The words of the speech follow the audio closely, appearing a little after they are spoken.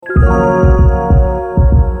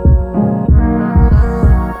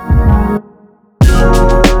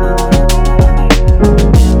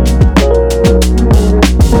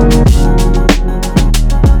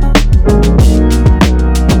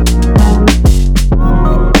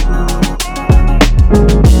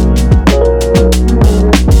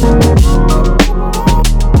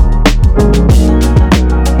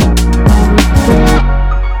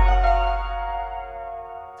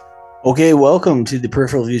Okay, welcome to the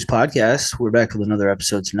Peripheral Views podcast. We're back with another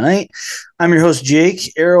episode tonight. I'm your host,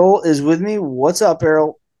 Jake. Errol is with me. What's up,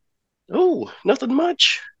 Errol? Oh, nothing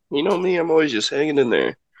much. You know me, I'm always just hanging in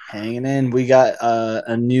there. Hanging in. We got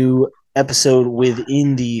a new episode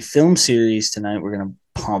within the film series tonight. We're gonna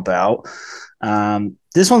pump out.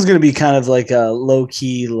 This one's gonna be kind of like a low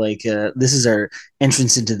key, this is our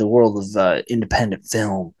entrance into the world of independent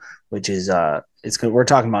film, which is it's good. We're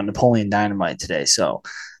talking about Napoleon Dynamite today, so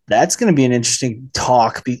that's going to be an interesting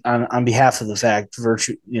talk on behalf of the fact,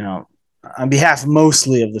 on behalf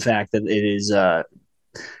mostly of the fact that it is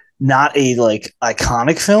not a like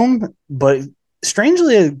iconic film, but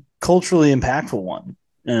strangely a culturally impactful one.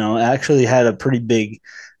 Actually had a pretty big,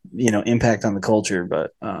 impact on the culture.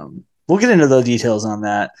 But we'll get into the details on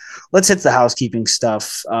that. Let's hit the housekeeping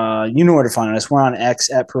stuff. You know where to find us. We're on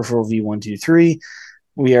X at Peripheral V123.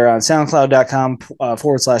 We are on soundcloud.com /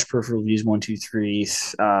 peripheral views 123.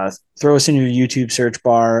 Throw us in your YouTube search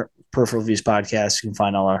bar, Peripheral Views Podcast. You can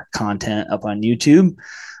find all our content up on YouTube.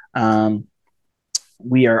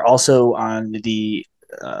 We are also on the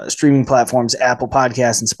streaming platforms Apple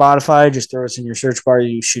Podcasts and Spotify. Just throw us in your search bar.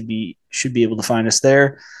 You should be able to find us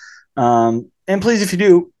there. And please, if you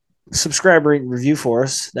do, subscribe, rate, and review for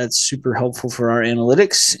us. That's super helpful for our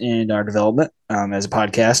analytics and our development as a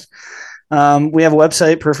podcast. We have a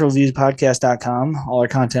website, peripheralviewspodcast.com. All our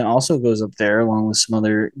content also goes up there, along with some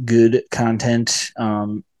other good content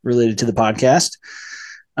related to the podcast.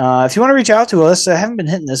 If you want to reach out to us, I haven't been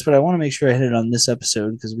hitting this, but I want to make sure I hit it on this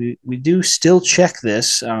episode because we do still check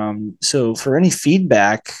this. So for any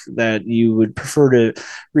feedback that you would prefer to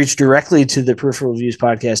reach directly to the Peripheral Views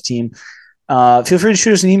Podcast team, feel free to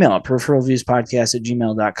shoot us an email at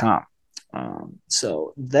peripheralviewspodcast@gmail.com.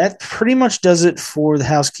 So that pretty much does it for the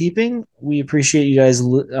housekeeping. We appreciate you guys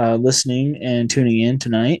listening and tuning in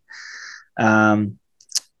tonight. Our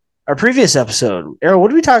previous episode, Errol, what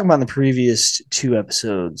did we talk about in the previous two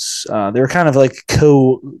episodes? They were kind of like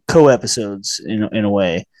co episodes in a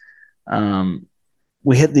way.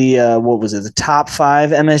 We hit the what was it? The top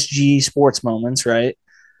 5 MSG sports moments, right?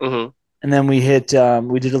 Mm-hmm. And then we hit,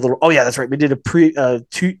 we did a little, oh yeah, that's right. We did a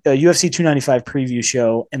UFC 295 preview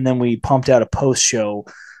show, and then we pumped out a post show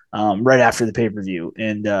right after the pay-per-view.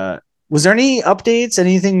 And was there any updates,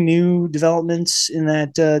 anything new developments in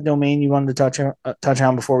that domain you wanted to touch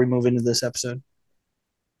on before we move into this episode?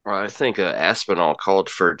 Well, I think Aspinall called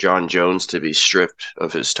for John Jones to be stripped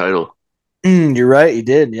of his title. You're right. He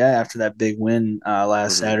did. Yeah. After that big win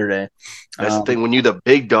last Mm-hmm. Saturday. That's the thing. When you're the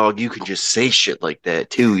big dog, you can just say shit like that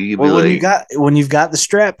too. You can be Well, like, when you've got the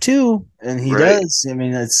strap too, and he right? does. I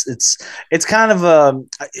mean, it's kind of I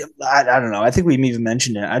don't know. I think we even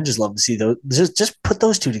mentioned it. I'd just love to see those. Just put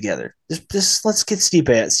those two together. Just let's get Stipe.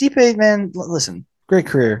 Stipe, man, listen, great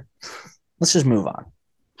career. Let's just move on.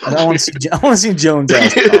 I don't want to see. I want to see Jones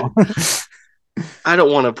Aspinall. I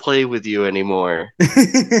don't want to play with you anymore.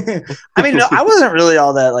 I mean, no, I wasn't really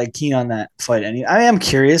all that like keen on that fight. I am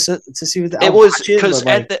curious to see what It I'll was watch it, because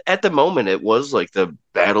but like, at the moment it was like the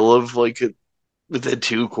battle of like the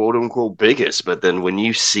two quote unquote biggest. But then when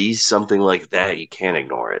you see something like that, you can't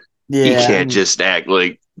ignore it. You yeah, I can't mean, just act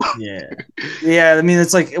like yeah, yeah. I mean,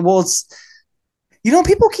 it's like, well, it's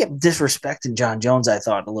people kept disrespecting John Jones. I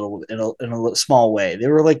thought a little in a small way. They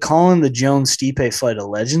were like calling the Jones Stipe fight a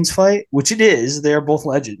legends fight, which it is. They are both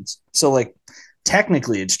legends. So like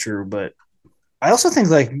technically it's true, but I also think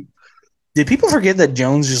like did people forget that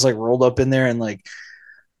Jones just like rolled up in there and like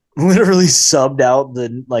literally subbed out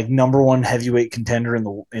the like number one heavyweight contender in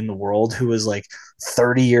the world who was like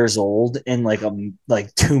 30 years old in like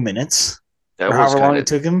 2 minutes that or was however long kind it of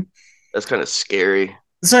took him. that's kind of scary.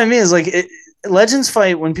 That's what I mean. Is like legends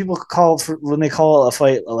fight when they call a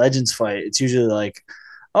fight a legends fight, it's usually like,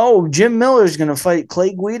 oh, Jim Miller's gonna fight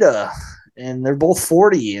Clay Guida, and they're both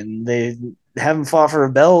 40 and they haven't fought for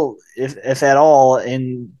a belt if at all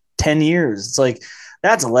in 10 years. It's like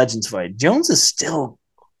that's a legends fight. Jones is still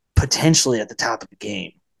potentially at the top of the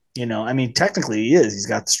game. I mean, technically he is. He's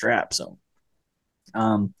got the strap, so.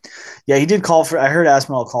 Um, yeah, he did call for. I heard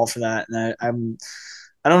Aspinall call for that, and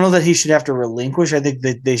I don't know that he should have to relinquish. I think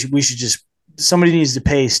that we should just somebody needs to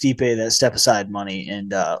pay Stipe that step aside money,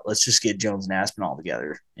 and let's just get Jones and Aspinall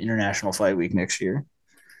together. International Fight Week next year.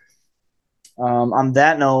 On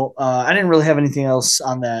that note, I didn't really have anything else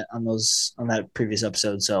on that previous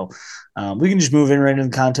episode, so we can just move in right into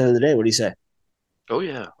the content of the day. What do you say? Oh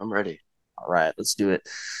yeah, I'm ready. All right, let's do it.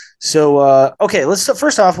 So, okay, let's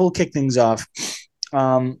first off, we'll kick things off.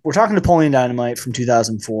 We're talking Napoleon Dynamite from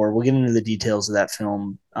 2004. We'll get into the details of that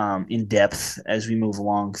film in depth as we move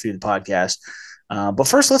along through the podcast. But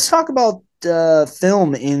first, let's talk about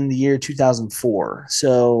film in the year 2004.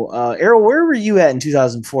 So, Errol, where were you at in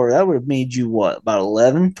 2004? That would have made you what, about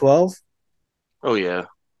 11, 12? Oh yeah,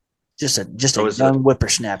 Just I a was young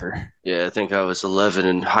whippersnapper. yeah, I think I was 11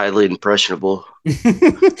 and highly impressionable.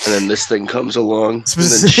 And then this thing comes along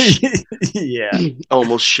and then Yeah,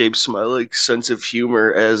 almost shapes my like sense of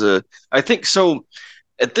humor as a I think so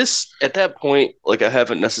at that point like I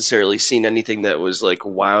haven't necessarily seen anything that was like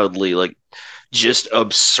wildly like just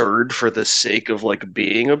absurd for the sake of like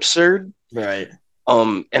being absurd. right.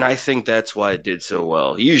 And I think that's why it did so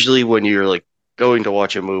well. Usually when you're like going to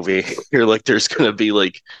watch a movie, you're like there's gonna be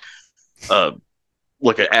uh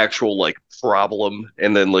like an actual like problem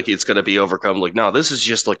and then like it's gonna be overcome. Like, no, this is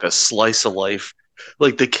just like a slice of life.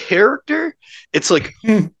 Like the character, it's like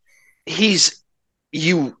he's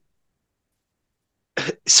you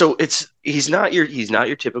so it's he's not your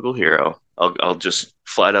typical hero. I'll just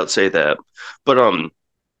flat out say that. But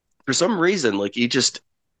for some reason like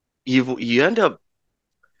you end up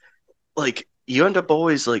like you end up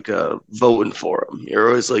always like voting for him. You're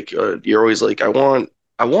always like I want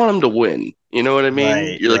him to win. You know what I mean?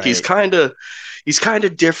 Right, You're like right. he's kind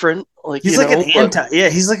of different, like He's you like an know, but anti. Yeah,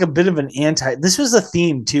 he's like a bit of an anti. This was the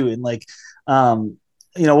theme too, and like, um,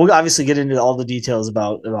 we'll obviously get into all the details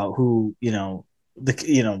about who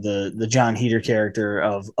the John Heater character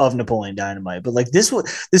of Napoleon Dynamite. But like this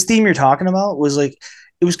theme you're talking about was like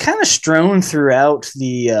it was kind of strewn throughout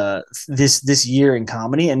the this year in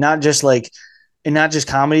comedy, and not just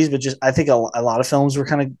comedies, but just I think a lot of films were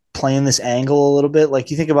kind of playing this angle a little bit.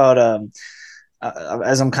 Like you think about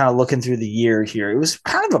as I'm kind of looking through the year here, it was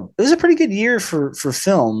a pretty good year for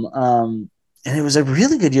film, and it was a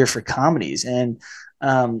really good year for comedies. And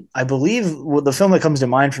I believe the film that comes to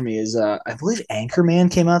mind for me is I believe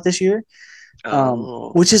Anchorman came out this year,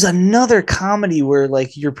 oh, which is another comedy where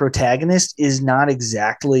like your protagonist is not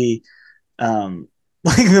exactly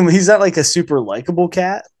like he's not like a super likable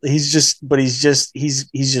cat. He's just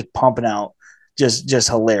pumping out just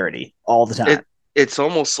hilarity all the time. it it's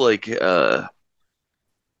almost like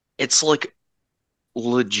it's like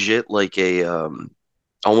legit like a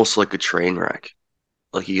almost like a train wreck.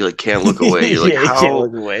 Like you like can't look away. You're like Yeah, you can't how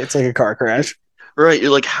look away. It's like a car crash. right.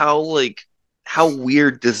 You're like how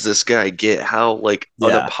weird does this guy get? How like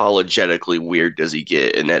Yeah, unapologetically weird does he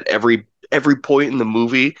get? And at every point in the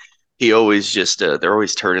movie, he always just they're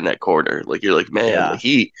always turning that corner. Like you're like man, yeah, like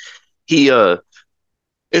he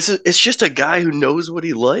it's just a guy who knows what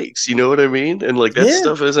he likes. You know what I mean? And like that yeah,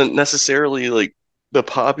 stuff isn't necessarily like the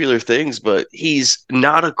popular things, but he's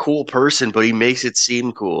not a cool person, but he makes it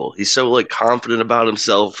seem cool. He's so like confident about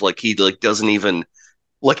himself, like he like doesn't even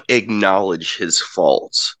like acknowledge his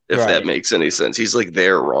faults, if that right. makes any sense. He's like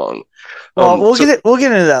they're wrong. Well, So we'll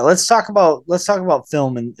get into that. Let's talk about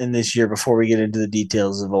film in this year before we get into the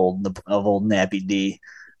details of old Nappy D.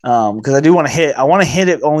 Because I want to hit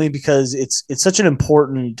it only because it's such an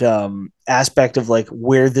important aspect of like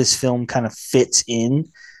where this film kind of fits in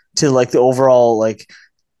to like the overall like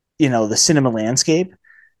the cinema landscape.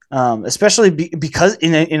 Especially because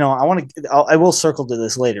I will circle to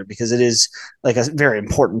this later because it is like a very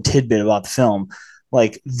important tidbit about the film.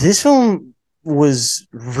 Like this film was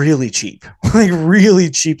really cheap, like really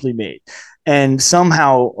cheaply made, and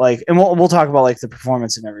somehow like, and we'll talk about like the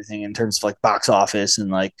performance and everything in terms of like box office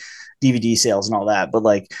and like DVD sales and all that, but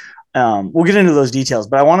like. We'll get into those details,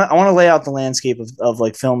 but I want to lay out the landscape of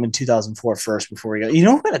like film in 2004 first before we go. You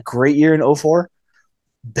know, who had a great year in '04?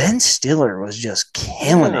 Ben Stiller was just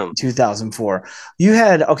killing it yeah, in 2004. You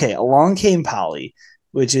had Along Came Polly,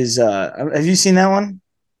 which is have you seen that one?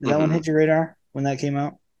 Did that one hmm hit your radar when that came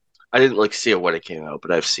out? I didn't like see it when it came out,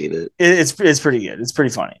 but I've seen it. It's pretty good. It's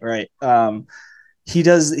pretty funny, right? He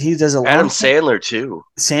does Adam Along Came Sandler too.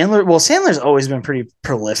 Sandler. Well, Sandler's always been pretty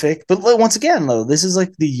prolific, but once again, though, this is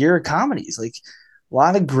like the year of comedies. Like a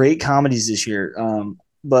lot of great comedies this year.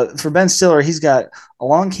 But for Ben Stiller, he's got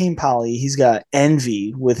Along Came Polly. He's got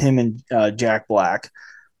Envy with him and Jack Black,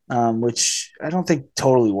 which I don't think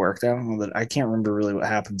totally worked. I don't know that I can't remember really what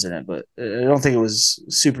happens in it, but I don't think it was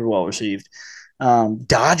super well received.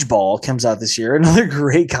 Dodgeball comes out this year, another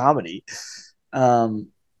great comedy. Um,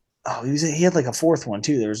 he had like a fourth one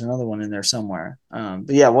too. There was another one in there somewhere. But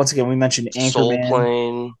yeah, once again, we mentioned Soul Anchorman.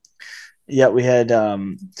 Plane, Yeah, we had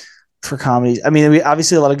for comedies. I mean, we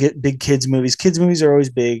obviously a lot of big kids movies. Kids movies are always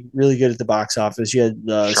big, really good at the box office. You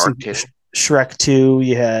had Shark Tale. Shrek 2,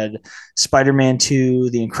 you had Spider-Man 2,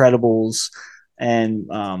 The Incredibles, and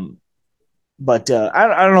I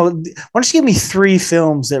don't know. Why don't you give me three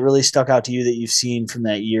films that really stuck out to you that you've seen from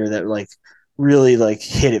that year that like really like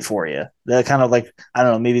hit it for you? That kind of like I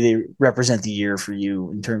don't know, maybe they represent the year for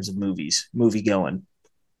you in terms of movie going.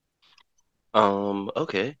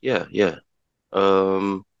 Okay. Yeah. Yeah.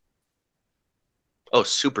 Um. Oh,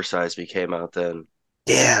 Super Size Me came out then.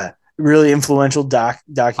 Yeah, really influential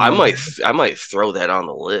documentary. I might throw that on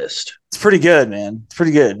the list. It's pretty good, man. It's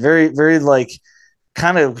pretty good. Very, very like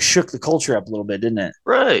kind of shook the culture up a little bit, didn't it?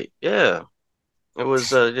 Right. Yeah. It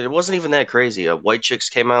was. It wasn't even that crazy. White Chicks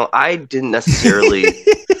came out. I didn't necessarily.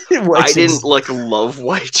 White I Chicks, didn't like love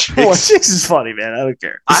White White Chicks. Chicks is funny, man. I don't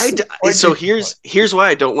care. White So Chicks is funny. here's why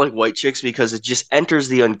I don't like White Chicks because it just enters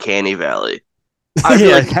the uncanny valley. I'd be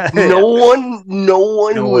Yeah, like, yeah. no one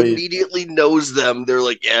No who way. immediately knows them. They're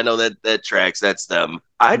like, yeah, no, that tracks. That's them. Yeah.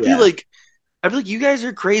 I'd be like, you guys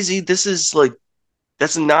are crazy. This is like,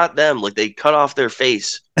 that's not them. Like they cut off their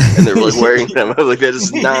face and they're like wearing them. I'm like, that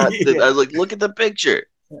is not. I Yeah. was like, look at the picture.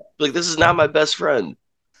 Like this is not my best friend.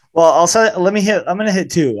 Well, I'll say. Let me hit. I'm gonna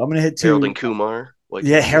hit two. I'm gonna hit Harold two. and Kumar, White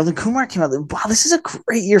Yeah, Chicks. Harold and Kumar came out. Wow, this is a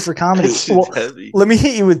great year for comedy. That's Well, heavy. let me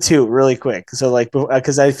hit you with two really quick. So, like,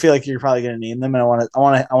 because I feel like you're probably gonna name them, and I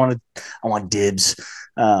want dibs.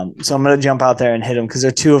 So I'm gonna jump out there and hit them because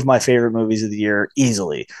they're two of my favorite movies of the year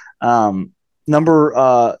easily. Um,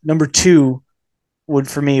 number two would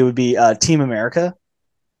for me would be Team America.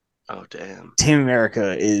 Oh damn. Team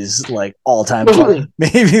America is like all time funny,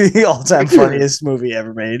 maybe the all time funniest movie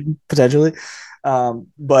ever made, potentially.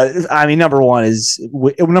 But I mean, number one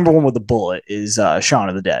with the bullet is Shaun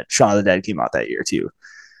of the Dead. Shaun of the Dead came out that year too.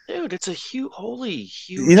 Dude, it's a You know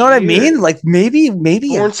huge what I mean? year. Like maybe Born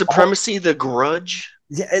an all. Supremacy, The Grudge.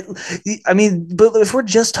 Yeah, I mean, but if we're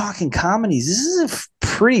just talking comedies, this is a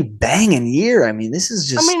pretty banging year. I mean, this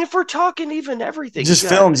is I mean, if we're talking even everything, you just got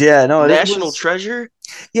films. Yeah, no, it National was. Treasure.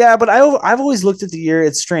 Yeah, but I've always looked at the year.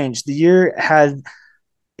 It's strange. The year had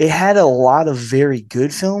a lot of very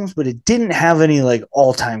good films, but it didn't have any like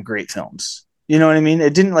all time great films. You know what I mean?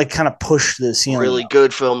 It didn't like kind of push the ceiling Really up.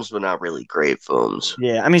 good films, but not really great films.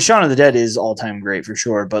 Yeah, I mean, Shaun of the Dead is all time great for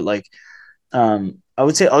sure, but like, I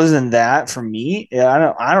would say other than that, for me,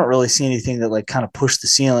 yeah, I don't really see anything that like kind of pushed the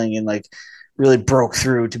ceiling and like really broke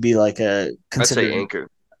through to be like a I'd say considered.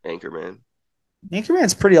 Anchorman.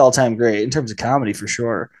 Anchorman's pretty all time great in terms of comedy for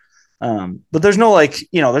sure. But there's no like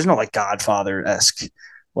there's no like Godfather esque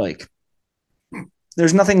like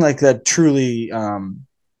there's nothing like that truly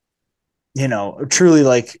truly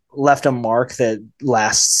like left a mark that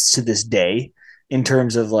lasts to this day in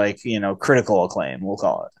terms of like critical acclaim, we'll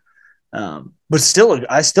call it. But still,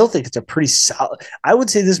 I still think it's a pretty solid. I would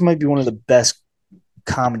say this might be one of the best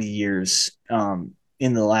comedy years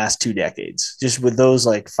in the last 2 decades. Just with those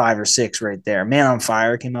like five or six right there. Man on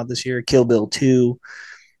Fire came out this year. Kill Bill 2.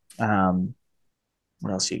 Um,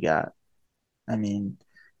 what else you got? I mean,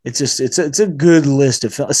 it's a good list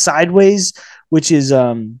of films. Sideways, which is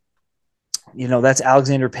that's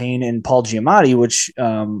Alexander Payne and Paul Giamatti, which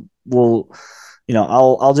will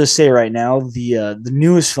I'll just say right now the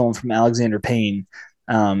newest film from Alexander Payne,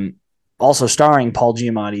 um, also starring Paul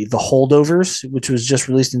Giamatti, The Holdovers, which was just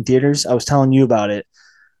released in theaters. I was telling you about it.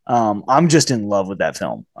 I'm just in love with that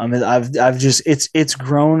film. I mean, I've just it's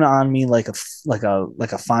grown on me like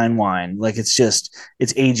a fine wine. Like it's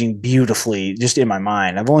aging beautifully just in my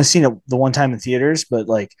mind. I've only seen it the one time in theaters, but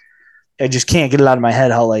like I just can't get it out of my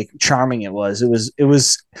head how like charming it was. It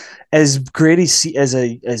was as great as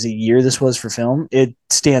a year this was for film. It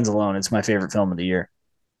stands alone. It's my favorite film of the year.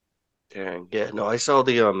 Dang, yeah, no, I saw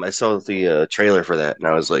the trailer for that, and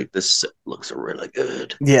I was like, this looks really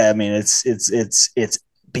good. Yeah, I mean it's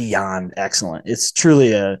beyond excellent. It's truly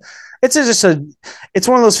just a it's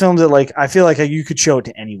one of those films that like I feel like you could show it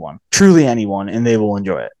to anyone, truly anyone, and they will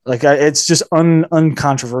enjoy it. Like it's just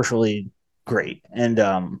uncontroversially great and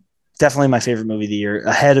definitely my favorite movie of the year,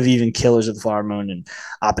 ahead of even Killers of the Flower Moon and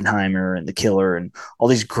Oppenheimer and The Killer and all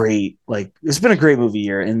these great like it's been a great movie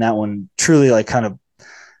year, and that one truly like kind of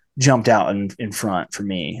jumped out in front for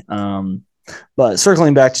me. But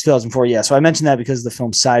circling back to 2004, yeah. So I mentioned that because the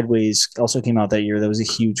film Sideways also came out that year. That was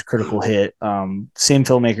a huge critical hit. Same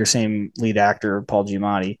filmmaker, same lead actor, Paul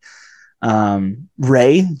Giamatti.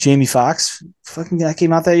 Ray, Jamie Foxx, fucking that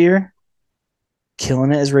came out that year,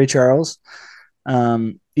 killing it as Ray Charles.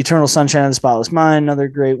 Eternal Sunshine of the Spotless Mind, another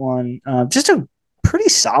great one. Just a pretty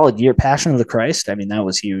solid year. Passion of the Christ. I mean, that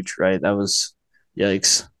was huge, right? That was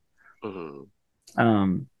yikes. Mm-hmm.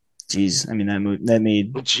 Um, Geez, I mean that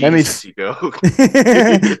made Jesus, you go.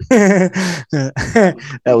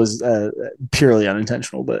 that was purely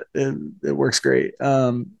unintentional, but it works great.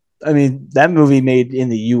 I mean that movie made in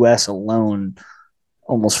the U.S. alone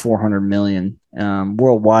almost 400 million.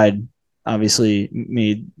 Worldwide, obviously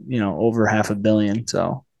made over half a billion.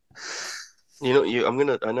 So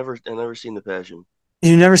I never seen The Passion.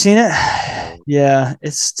 You've never seen it? No. Yeah,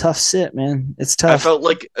 it's tough sit, man. It's I tough. felt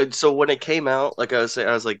like so when it came out, like I was saying,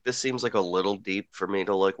 I was like, this seems like a little deep for me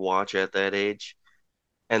to like watch at that age.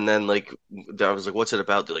 And then like I was like, what's it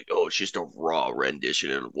about? They're like, oh, it's just a raw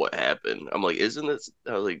rendition of what happened. I'm like, isn't this?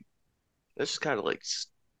 I was like, that's just kind of like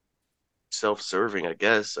self-serving, I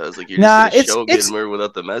guess. I was like, you're just Nah, gonna show getting it's murdered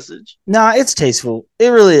without the message. nah, it's tasteful. It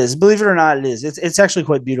really is. Believe it or not, it is. It's actually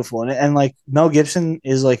quite beautiful. And like Mel Gibson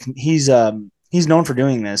is like he's known for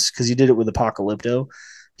doing this because he did it with Apocalypto.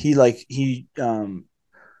 He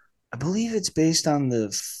I believe it's based on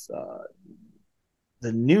the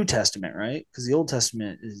New Testament, right? Because the Old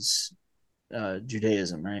Testament is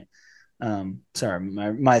Judaism, right? Sorry,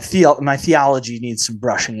 my theology needs some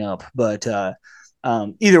brushing up, but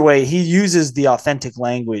either way, he uses the authentic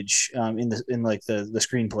language in like the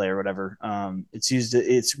screenplay or whatever.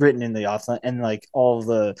 It's written in the authentic, and like all of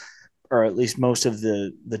the, or at least most of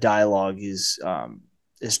the dialogue is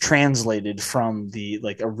translated from the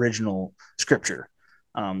like original scripture,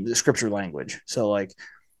 the scripture language. So like,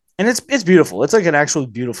 and it's beautiful. It's like an actually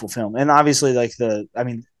beautiful film, and obviously like I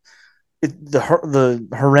mean, the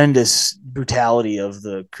horrendous brutality of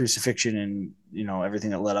the crucifixion and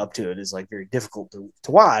everything that led up to it is like very difficult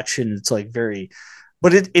to watch, and it's like very,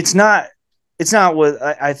 but it's not what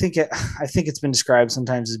I think I think it's been described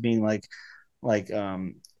sometimes as being like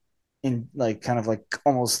in like kind of like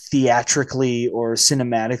almost theatrically or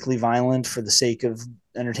cinematically violent for the sake of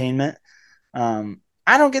entertainment.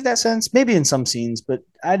 I don't get that sense, maybe in some scenes, but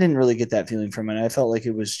I didn't really get that feeling from it. I felt like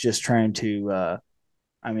it was just trying to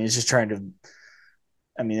I mean, it's just trying to.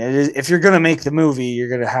 I mean, it is, if you're gonna make the movie, you're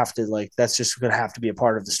gonna have to like. That's just gonna have to be a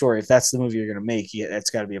part of the story. If that's the movie you're gonna make, yeah,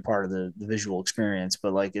 that's got to be a part of the visual experience.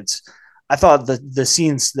 But like, it's. I thought the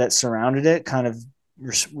scenes that surrounded it kind of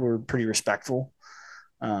were pretty respectful.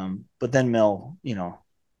 But then you know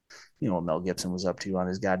what Mel Gibson was up to on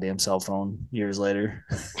his goddamn cell phone years later,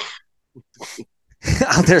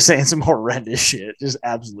 out there saying some horrendous shit, just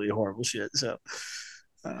absolutely horrible shit. So,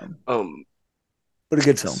 um, Um, but a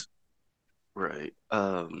good film. right.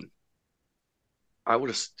 I would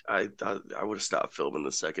have, I would have stopped filming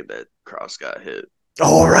the second that Cross got hit.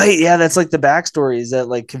 Oh right, yeah, that's like the backstory is that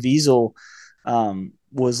like Caviezel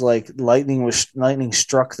was like lightning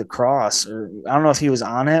struck the cross, or I don't know if he was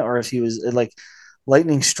on it or if he was like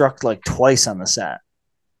lightning struck like twice on the set.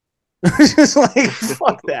 Just like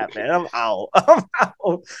fuck that, man. I'm out. I'm out.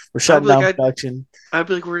 We're I'd be shutting like, down production. I'd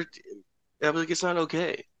be like, I'd be like, it's not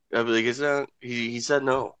okay. I'd be like, it's not. He said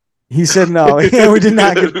no. He said no. Yeah, we did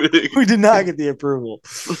not get the approval.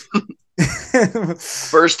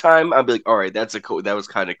 First time, I'd be like, all right, that was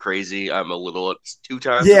kind of crazy. I'm a little 2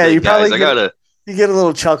 times. I'd Yeah, be you like, guys, probably I gotta. you get a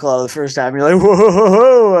little chuckle out of the first time. You're like, whoa, whoa,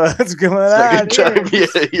 whoa, what's going on Second here? time,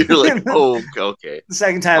 yeah, you're like, oh, okay. The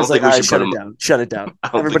second time I is don't like, think all we right, should put shut it him. down. Shut it down. I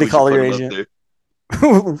don't think Everybody we should call put your him up agent. there.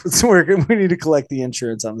 We need to collect the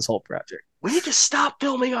insurance on this whole project. We need to stop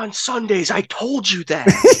filming on Sundays. I told you that.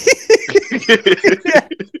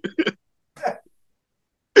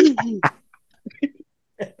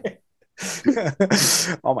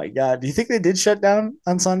 Oh my god. Do you think they did shut down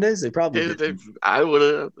on Sundays? They probably did. I would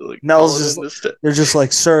have like Mel's calling just in this. St- they're just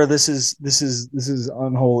like, sir, this is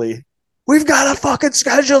unholy. We've got a fucking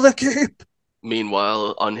schedule to keep.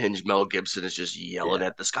 Meanwhile, unhinged Mel Gibson is just yelling Yeah.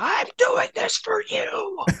 at the sky. I'm doing this for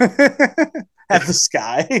you. At the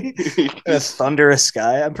sky. A thunderous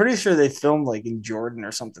sky. I'm pretty sure they filmed like in Jordan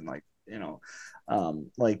or something like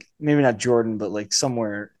maybe not Jordan, but like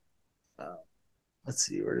somewhere. Uh, let's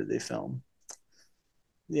see, where did they film?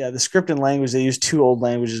 Yeah, the script and language, they use two old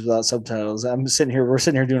languages without subtitles. We're sitting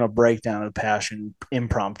here doing a breakdown of Passion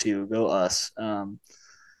impromptu. Go us.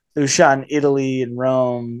 It was shot in Italy and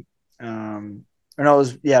Rome. Or no,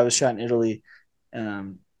 it was shot in Italy.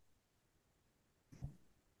 Um,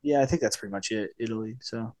 yeah, I think that's pretty much it, Italy.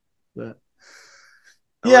 So, but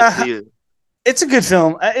I like yeah, the it's a good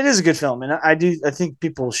film. It is a good film, and I think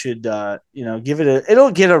people should give it a.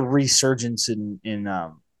 It'll get a resurgence in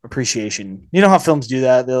appreciation. You know how films do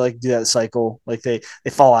that? They like do that cycle, like they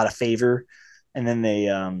fall out of favor, and then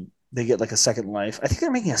they get like a second life. I think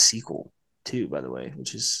they're making a sequel too, by the way,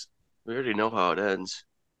 which is we already know how it ends.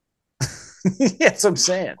 yeah, that's what I'm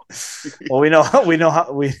saying. Well, we know how we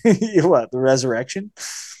what the resurrection.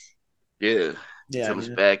 Yeah, he Yeah, I comes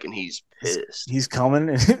mean back and he's pissed. he's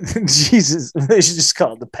coming. Jesus, they should just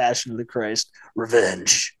call it the Passion of the Christ,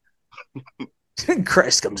 revenge.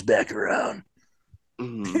 Christ comes back around.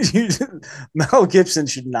 Mm, Mel Gibson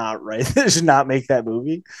should not make that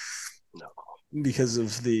movie no, because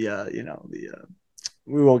of the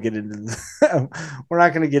we won't get into we're not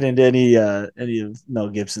going to get into any of Mel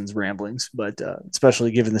Gibson's ramblings, but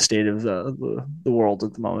especially given the state of the world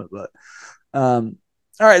at the moment. But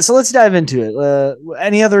all right, so let's dive into it.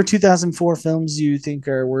 Any other 2004 films you think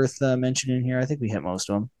are worth mentioning here? I think we hit most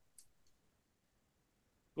of them.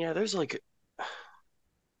 Yeah, there's a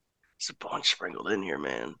bunch sprinkled in here,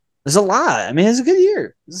 man. There's a lot. I mean, it's a good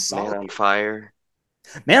year. It's a Man solid on year. Fire.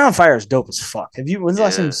 Man on Fire is dope as fuck. Have you? When's the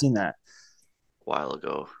last time Yeah, you've seen that? a while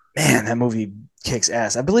ago. Man, that movie kicks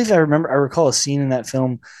ass. I believe I remember. I recall a scene in that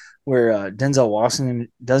film where Denzel Washington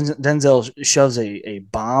Denzel shoves a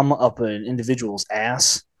bomb up an individual's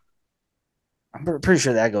ass. I'm pretty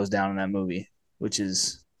sure that goes down in that movie, which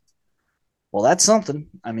is well, that's something.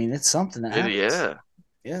 I mean, it's something that happens. Yeah.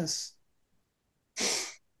 Yes.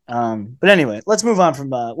 But anyway, let's move on from.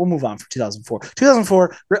 We'll move on from 2004.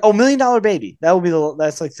 2004. Oh, Million Dollar Baby. That will be the.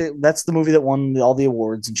 That's like that's the movie that won all the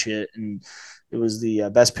awards and shit, and it was the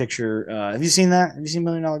best picture. Have you seen that? Have you seen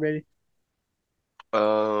Million Dollar Baby?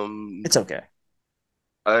 Um, It's okay.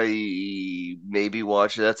 I maybe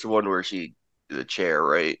watched it. That's the one where she the chair,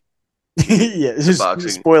 right? Yeah, The just boxing.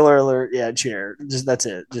 spoiler alert. Yeah, chair. Just that's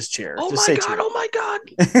it. Just chair. Oh Just my say god! chair. Oh my god!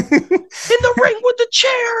 In the ring with the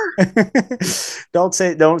chair.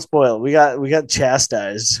 Don't spoil. We got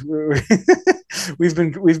chastised. We've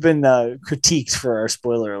been critiqued for our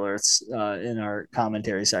spoiler alerts in our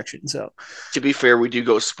commentary section. So, To be fair, we do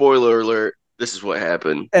go spoiler alert. This is what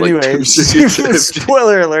happened. Like two anyways, seconds after.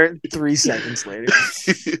 spoiler alert. 3 seconds later.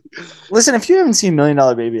 Listen, if you haven't seen Million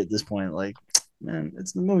Dollar Baby at this point, like, man,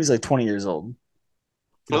 the movie's like 20 years old.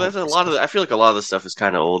 Well, that's a lot of. I feel like a lot of the stuff is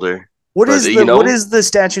kind of older. What But is the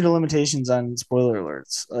statute of limitations on spoiler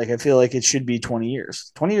alerts? Like, I feel like it should be 20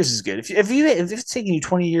 years. 20 years is good. If it's taking you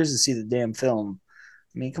 20 years to see the damn film,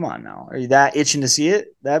 I mean, come on now. Are you that itching to see it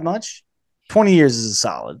that much? 20 years is a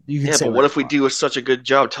solid. You can yeah, say but what whatever if you we do such a good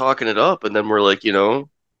job talking it up, and then we're like, want.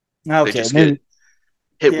 they Okay, just get maybe.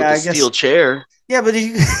 hit with Yeah, the I steel guess. chair. Yeah, but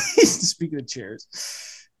speaking of chairs,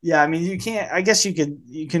 yeah, I mean, you can't. I guess you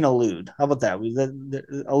can allude. How about that?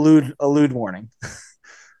 Allude warning.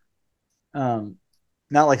 Um,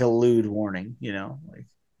 not like a lewd warning, like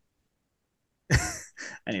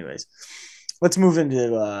anyways. Let's move into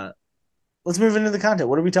the content.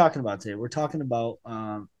 What are we talking about today? We're talking about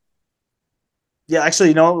yeah, actually,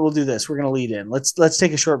 you know what? We'll do this. We're gonna lead in. Let's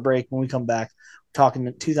take a short break. When we come back, we're talking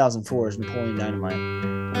 2004's Napoleon Dynamite.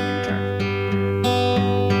 When we return.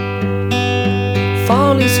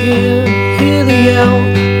 Fall is here, hear the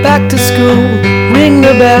yell, back to school, ring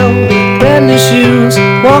the bell, brand new shoes,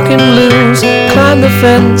 walking blues, climb the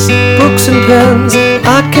fence, books and pens,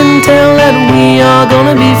 I can tell that we are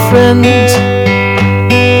gonna be friends.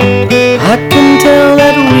 I can tell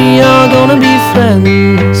that we are gonna be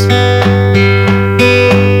friends.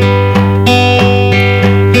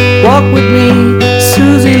 Walk with me,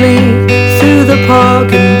 Susie Lee, through the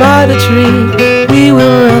park and by the tree. We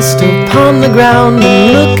will rest upon the ground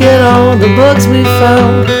and look at all the bugs we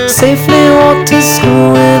found. Safely walk to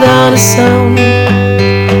school without a sound.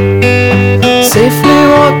 Safely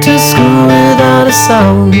walk to school without a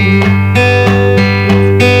sound.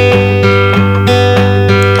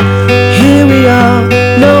 Here we are,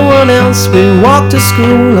 no one else. We walk to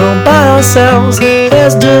school all by ourselves.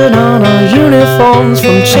 There's dirt on our uniforms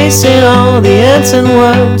from chasing all the ants and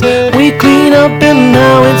worms. We clean up and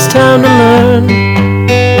now it's time to learn.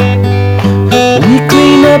 We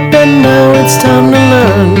clean up and now it's time to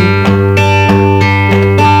learn.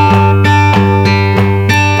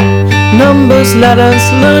 Numbers, letters,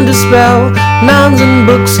 learn to spell, nouns and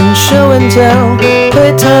books and show and tell.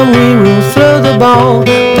 Playtime we will throw the ball,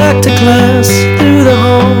 back to class, through the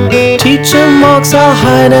hall. Teacher marks our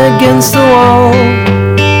hide against the wall.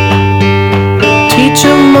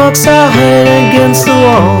 Teacher marks our hide against the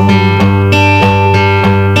wall.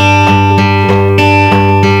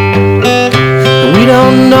 We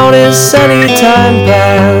don't notice any time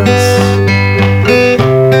pass.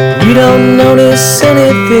 We don't notice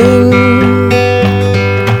anything.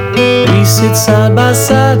 We sit side by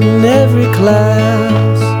side in every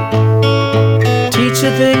class.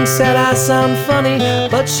 Teacher thinks that I sound funny,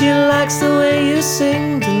 but she likes the way you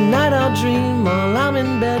sing. Tonight I'll dream while I'm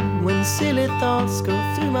in bed, when silly thoughts go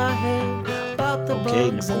through my head about the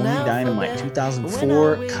Okay, bugs Napoleon and Dynamite, alphabet.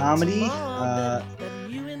 2004 comedy.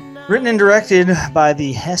 Written and directed by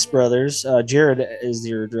the Hess brothers. Jared is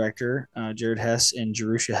their director, Jared Hess and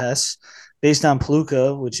Jerusha Hess, based on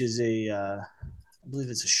Palooka, which is I believe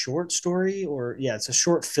it's a short story, or yeah, it's a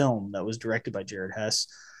short film that was directed by Jared Hess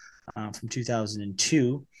from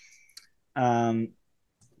 2002.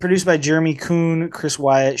 Produced by Jeremy Kuhn, Chris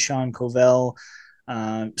Wyatt, Sean Covell,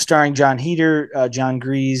 Starring John Heder, John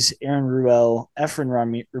Grease, Aaron Ruel,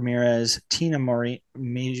 Efren Ramirez, Tina Majorino,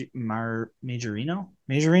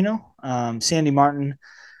 Sandy Martin,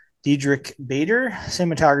 Diedrich Bader,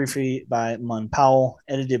 cinematography by Mun Powell,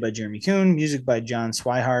 edited by Jeremy Kuhn, music by John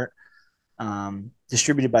Swihart,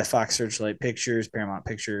 distributed by Fox Searchlight Pictures, Paramount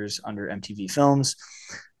Pictures under MTV Films.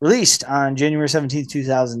 Released on January 17th,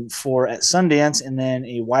 2004 at Sundance, and then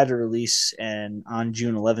a wider release and on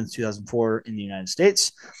June 11th, 2004 in the United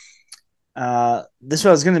States. This is what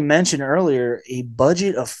I was going to mention earlier, a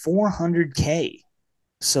budget of $400K.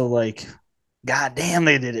 So like, goddamn,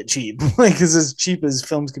 they did it cheap. Like, it's as cheap as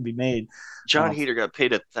films can be made. John Heder got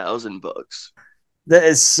paid $1,000. That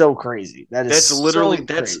is so crazy. That's literally so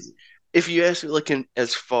that's crazy. If you ask me, like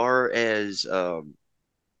as far as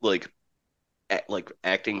like like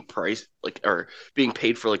acting price, like, or being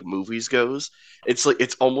paid for like movies goes, it's like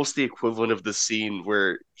it's almost the equivalent of the scene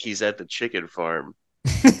where he's at the chicken farm.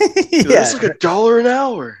 Yeah, it's like $1 an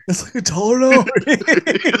hour. It's like $1 an hour.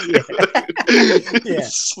 Yeah.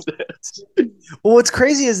 Yeah. Well, what's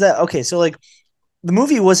crazy is that, okay, so like the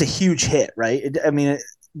movie was a huge hit, right?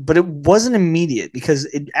 But it wasn't immediate because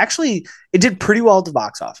it did pretty well at the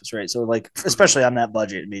box office, right? So like, especially on that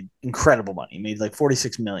budget, it made incredible money. It made like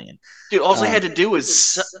 46 million. Dude, all they had to do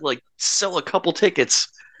was sell a couple tickets.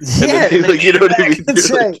 Yeah, and then like, you know what I mean? That's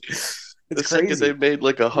right. Like, it's the crazy. second they made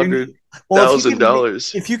like $100,000.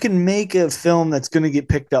 $100,000. If you can make a film that's going to get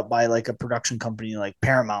picked up by like a production company like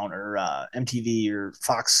Paramount or MTV or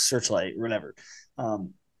Fox Searchlight or whatever,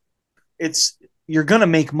 you're going to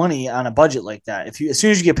make money on a budget like that. As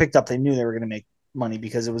soon as you get picked up, they knew they were going to make money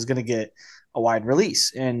because it was going to get a wide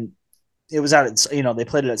release. And it was out at, they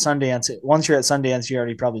played it at Sundance. Once you're at Sundance, you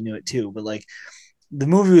already probably knew it too. But like, the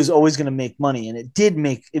movie was always going to make money, and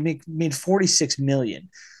it made 46 million.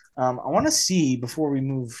 I want to see, before we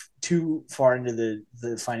move too far into the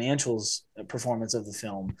financials performance of the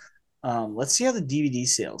film, let's see how the DVD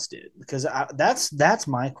sales did, because that's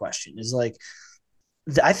my question. Is like,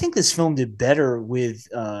 I think this film did better with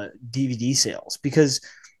DVD sales because,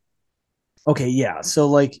 okay, yeah, so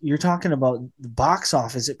like you're talking about the box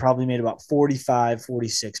office, it probably made about 45,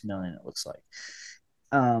 46 million. It looks like.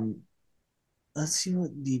 Let's see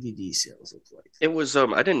what DVD sales look like. It was I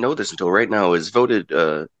didn't know this until right now. It was voted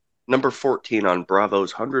number 14 on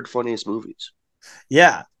Bravo's 100 funniest movies.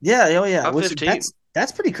 Yeah, oh yeah. Top 15.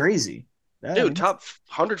 That's pretty crazy. Dude, top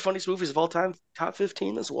 100 funniest movies of all time, top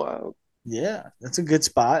 15. That's wild. Yeah, that's a good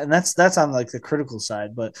spot, and that's on like the critical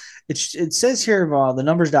side. But it says here, the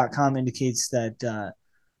numbers.com indicates that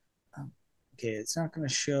okay, it's not going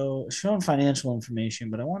to showing financial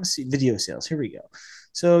information, but I want to see video sales. Here we go.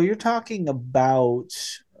 So you're talking about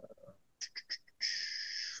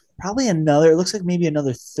probably another, it looks like maybe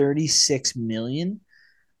another 36 million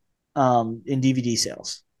in DVD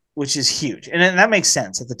sales, which is huge. And that makes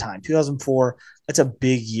sense at the time. 2004, that's a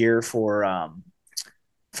big year for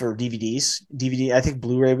DVDs. I think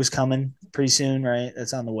Blu-ray was coming pretty soon, right?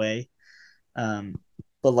 That's on the way.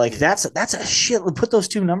 But like that's a shit. Put those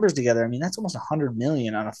two numbers together. I mean, that's almost 100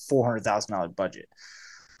 million on a $400,000 budget.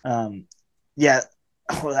 Yeah,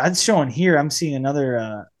 that's showing here. I'm seeing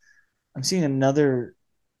another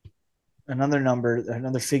number,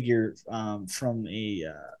 another figure from a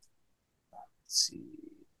let's see,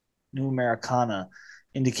 New Americana,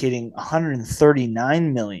 indicating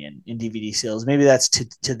 139 million in DVD sales. Maybe that's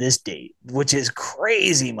to this date, which is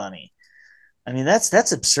crazy money. I mean,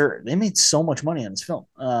 that's absurd. They made so much money on this film,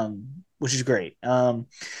 which is great. It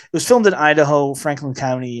was filmed in Idaho, Franklin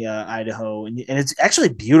County, Idaho, and it's actually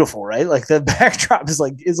beautiful, right? Like the backdrop is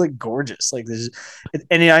like gorgeous. Like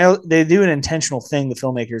they do an intentional thing, the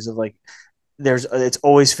filmmakers, of like it's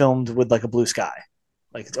always filmed with like a blue sky,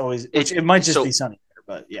 like it's always, which it might just be sunny there,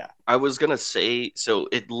 but yeah. I was gonna say, so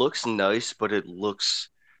it looks nice, but it looks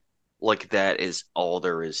like that is all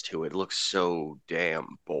there is to it. It looks so damn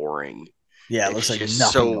boring. Yeah, it looks like nothing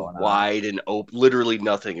so wide and open, literally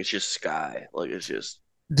nothing. It's just sky. Like, it's just.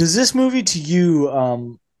 Does this movie to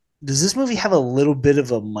you? Does this movie have a little bit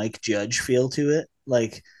of a Mike Judge feel to it?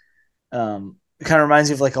 Like, it kind of reminds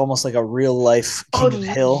me of like almost like a real life King of the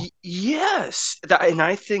Hill. Yes, and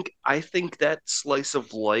I think that slice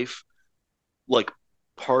of life, like,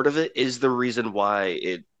 part of it is the reason why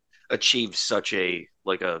it achieves such a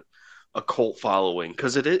cult following,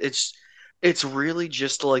 because it's really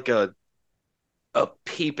just like a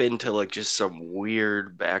peep into like just some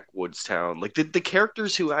weird backwoods town. Like the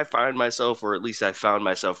characters who I find myself, or at least I found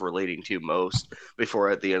myself relating to most before,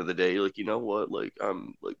 at the end of the day, like, you know what,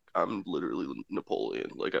 I'm literally Napoleon.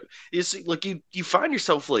 Like, you see, like you find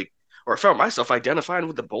yourself like, or I found myself identifying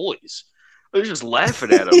with the bullies. They're just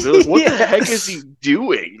laughing at him. They're like, "What the heck is he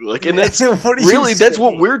doing?" Like, and that's What do you really that's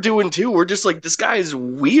what say? we're doing too. We're just like, this guy is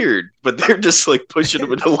weird, but they're just like pushing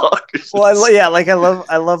him into lockers. Well, yeah, like I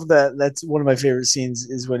love that. That's one of my favorite scenes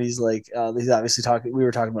is when he's like, he's obviously talking. We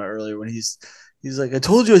were talking about earlier when he's like, I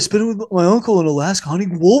told you I spent it with my uncle in Alaska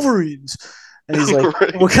hunting wolverines, and he's like,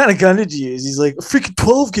 Right. what kind of gun did you use? He's like, a freaking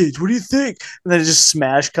 12 gauge. What do you think? And then it just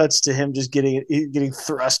smash cuts to him just getting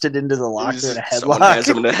thrusted into the locker in a Someone has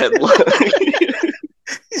him headlock. in a headlock.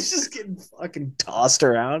 He's just getting fucking tossed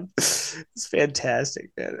around. It's fantastic,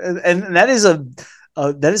 man. And that is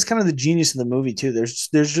kind of the genius of the movie too. There's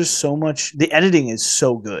just so much. The editing is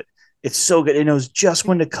so good. It's so good. It knows just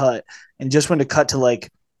when to cut and just when to cut to like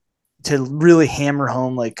to really hammer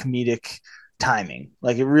home like comedic timing.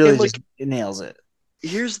 Like it really And like, it nails it.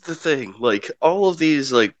 here's the thing: like all of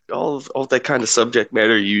these, like all of that kind of subject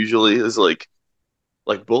matter usually is like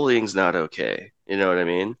bullying's not okay. You know what I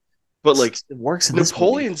mean? But like It works in this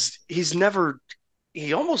movie. Napoleon's, he's never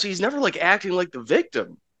like acting like the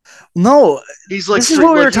victim. No, He's like this is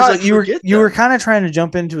what we were he's like, talking. forget You were them. kind of trying to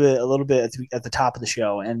jump into it a little bit at the top of the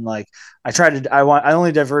show, and like I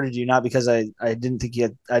only diverted you not because I didn't think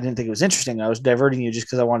I didn't think it was interesting. I was diverting you just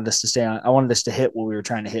because I wanted us to stay on. I wanted us to hit what we were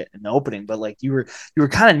trying to hit in the opening. But like you were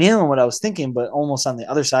kind of nailing what I was thinking, but almost on the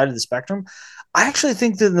other side of the spectrum. I actually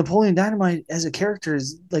think that Napoleon Dynamite as a character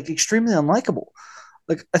is like extremely unlikable.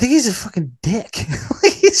 Like I think he's a fucking dick.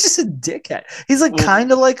 Like, he's just a dickhead. He's like Well,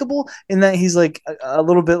 kind of likable in that he's like a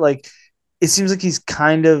little bit like it seems like he's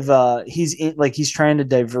kind of like he's trying to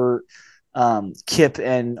divert Kip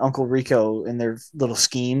and Uncle Rico in their little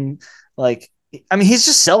scheme. Like I mean he's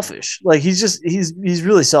just selfish. Like he's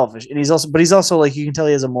really selfish and he's also like you can tell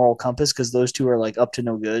he has a moral compass because those two are like up to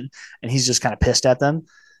no good and he's just kind of pissed at them.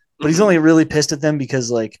 But he's only mhm, really pissed at them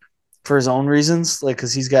because like for his own reasons, like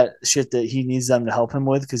because he's got shit that he needs them to help him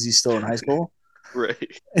with because he's still in high school.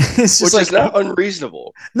 right. It's just Which like is not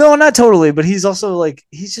unreasonable. no, not totally, but he's also like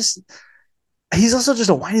he's also just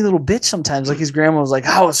a whiny little bitch sometimes. Like his grandma was like,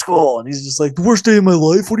 "How was school?" And he's just like, "The worst day of my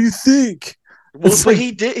life. What do you think?" Well, It's but like,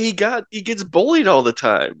 he gets bullied all the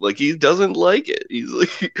time. Like he doesn't like it. He's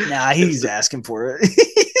like, nah, he's asking for it.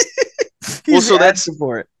 well, He's so asking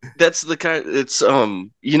for it. that's the kind. It's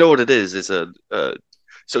you know what it is. It's a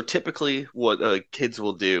so typically what kids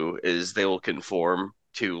will do is they will conform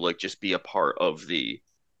to like just be a part of the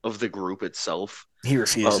group itself. He Um,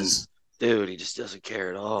 refuses. dude, he just doesn't care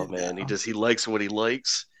at all, man. Yeah, He likes what he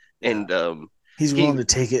likes, yeah. and He's willing he to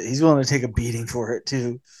take it. He's willing to take a beating for it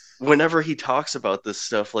too. whenever he talks about this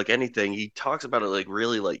stuff, like anything, he talks about it like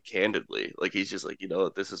really like candidly. Like he's just like,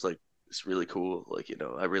 this is like it's really cool. Like,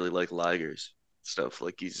 I really like Liger's stuff.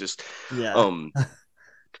 Like he's just Yeah. um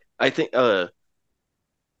I think I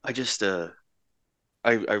just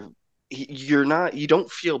I you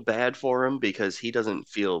don't feel bad for him because he doesn't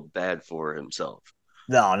feel bad for himself.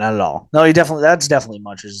 No, not at all. No, that's definitely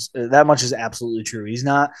much is that much is absolutely true. He's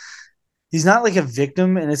not like a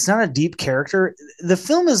victim and it's not a deep character. The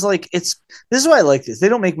film is like this is why I like this. They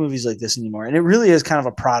don't make movies like this anymore. And it really is kind of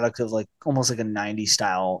a product of like almost like a 90s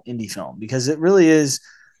style indie film because it really is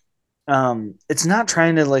it's not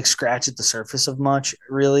trying to like scratch at the surface of much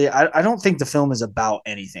really. I don't think the film is about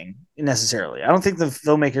anything necessarily. I don't think the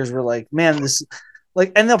filmmakers were like, man, this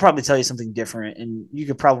like and they'll probably tell you something different and you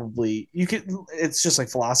could it's just like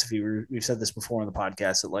philosophy. We've said this before on the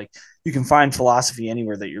podcast that like you can find philosophy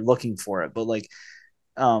anywhere that you're looking for it, but like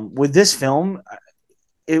with this film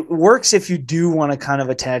it works if you do want to kind of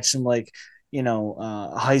attach some like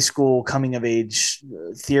high school coming of age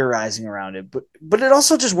theorizing around it, but it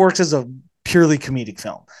also just works as a purely comedic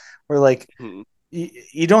film where like Hmm.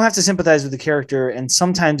 you don't have to sympathize with the character and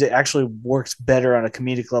sometimes it actually works better on a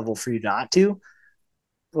comedic level for you not to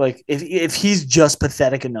like if he's just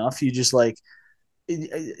pathetic enough you just like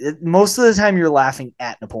most of the time you're laughing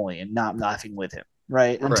at Napoleon not laughing with him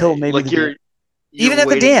right until Right. maybe Like you're even at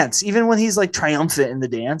the waiting. dance, even when he's like triumphant in the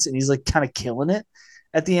dance and he's like kind of killing it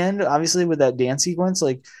at the end, obviously with that dance sequence,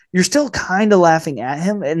 like you're still kind of laughing at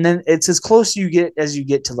him. And then it's as close as you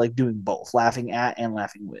get to like doing both laughing at and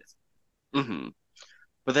laughing with. Hmm.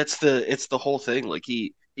 But it's the whole thing. Like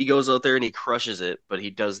he goes out there and he crushes it, but he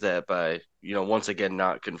does that by, once again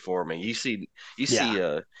not conforming. You Yeah.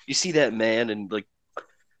 see you see that man and like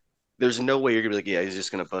there's no way you're gonna be like, yeah, he's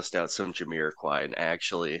just gonna bust out some Jamiroquai and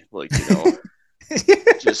actually like,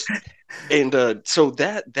 just and so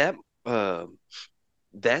uh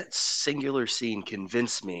that singular scene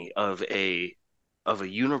convinced me of a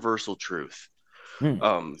universal truth.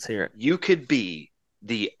 Let's hear it. You could be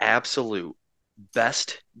the absolute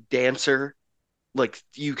best dancer, like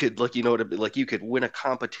you could, like, you know what I mean? Like you could win a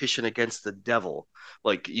competition against the devil,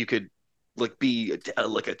 like you could like be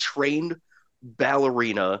like a trained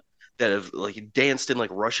ballerina that have like danced in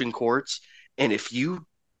like Russian courts, and if you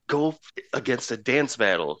go against a dance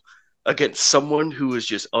battle against someone who is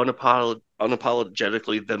just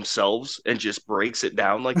unapologetically themselves and just breaks it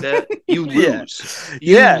down like that, you Yeah. lose.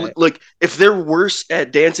 Yeah. Like if they're worse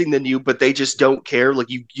at dancing than you, but they just don't care, like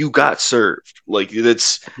you got served. Like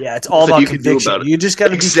that's Yeah. It's all nothing about you can do conviction. about it. You just got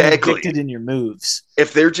to be Exactly. convicted in your moves.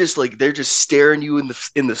 If they're just staring you in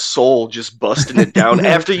the soul, just busting it down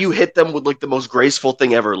after you hit them with like the most graceful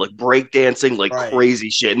thing ever, like break dancing, like Right. crazy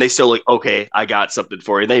shit, and they still like, okay, I got something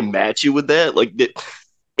for you. And they match you with that, like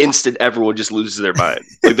instant, everyone just loses their mind.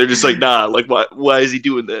 Like they're just like, nah, like why is he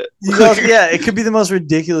doing that? Yeah, it could be the most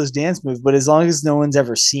ridiculous dance move, but as long as no one's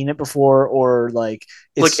ever seen it before or like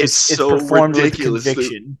Like it's it's so performed with ridiculous.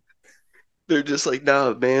 conviction. They're just like,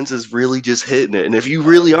 nah, man's is really just hitting it. And if you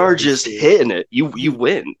really are Holy just shit. hitting it, you He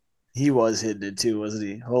win. he was hitting it too, wasn't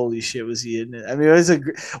he? Holy shit, was he hitting it? I mean, it was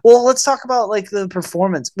well. Let's talk about like the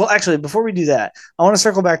performance. Well, actually, before we do that, I want to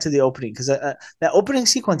circle back to the opening because that opening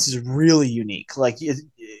sequence is really unique. Like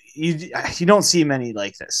you don't see many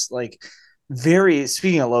like this. Like very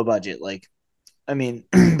speaking of low budget, like I mean,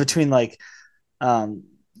 between like um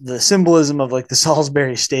the symbolism of like the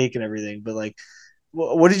Salisbury steak and everything, but like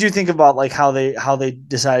what did you think about like how they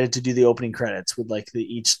decided to do the opening credits with like the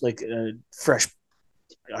each like fresh,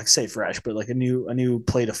 I say fresh, but like a new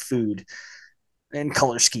plate of food and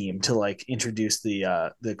color scheme to like introduce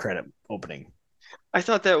the credit opening. I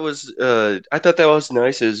thought that was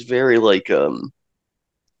nice. It was very like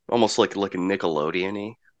almost like a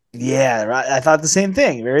Nickelodeon-y. Yeah, right. I thought the same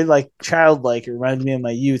thing. Very like childlike. It reminded me of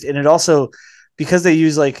my youth, and it also because they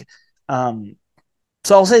use like um.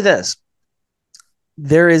 So I'll say this: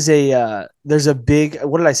 there's a big.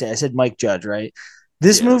 What did I say? I said Mike Judge, right?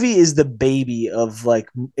 This Yeah. movie is the baby of like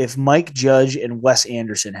if Mike Judge and Wes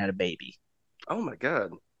Anderson had a baby. Oh my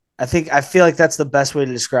God. I feel like that's the best way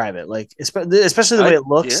to describe it. Like especially the way I it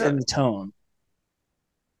looks Yeah. and the tone.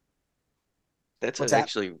 What's that?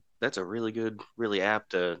 That's a really good, really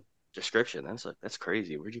apt description. That's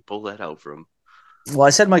crazy. Where'd you pull that out from? Well,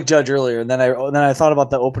 I said Mike Judge earlier, and then I thought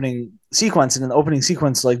about the opening sequence, and the opening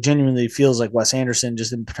sequence like genuinely feels like Wes Anderson,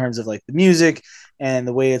 just in terms of like the music and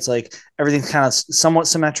the way it's like everything's kind of somewhat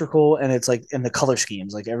symmetrical, and it's like in the color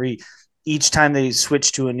schemes. Like each time they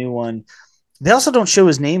switch to a new one, they also don't show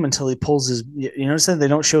his name until he pulls his. You notice that they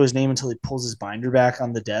don't show his name until he pulls his binder back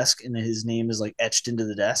on the desk, and his name is like etched into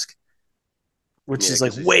the desk, which Yeah, is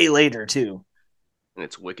like because way later too.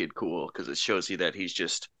 it's wicked cool because it shows you that he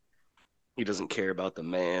doesn't care about the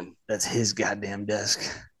man, That's his goddamn desk.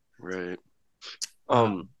 right?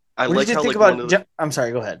 Um, I what did like you how think like about? I'm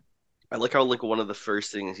sorry. Go ahead. I like how like one of the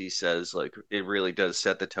first things he says, like it really does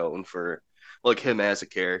set the tone for like him as a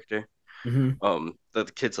character. Mm-hmm. That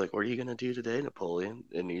the kid's like, "What are you gonna do today, Napoleon?"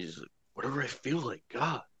 And he's like, "Whatever I feel like,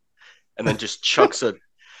 God." And then just chucks a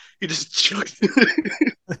he just chucks,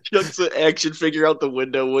 chucks an action figure out the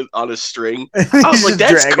window on a string. I was He's like, just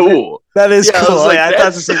 "That's dragging it. cool." That is Yeah, I was cool. like, Yeah, I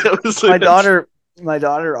thought the "That's." same. I was My like, "That's." daughter, my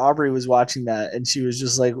daughter Aubrey was watching that, and she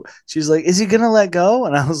was like, "Is he gonna let go?"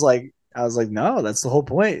 And I was like, "No, that's the whole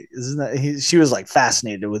point, isn't that?" She was like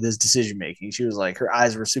fascinated with his decision making. She was like, her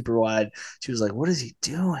eyes were super wide. She was like, "What is he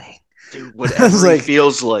doing?" Dude, I was whatever he like,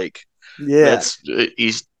 feels like, "Yeah, that's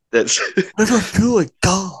he's that's what do I feel like?"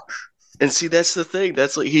 God, and see that's the thing.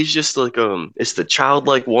 That's like he's just like it's the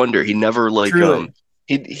childlike wonder. He never like truly,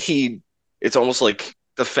 he it's almost like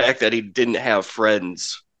the fact that he didn't have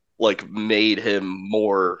friends like made him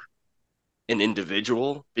more an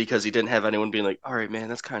individual because he didn't have anyone being like, all right, man,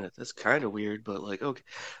 that's kind of weird, but like okay,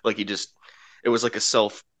 like he just it was like a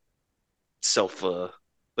self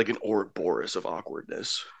like an Ouroboros of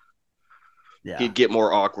awkwardness. yeah, He'd get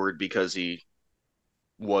more awkward because he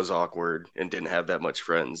was awkward and didn't have that much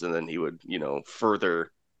friends, and then he would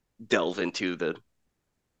further delve into the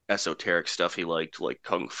esoteric stuff he liked, like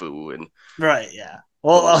kung fu and right, yeah."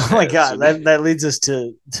 Well, ball oh my spaz. God, And that leads us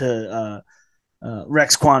to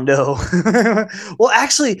Rex Kwon Do. Well,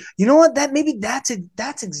 actually, you know what?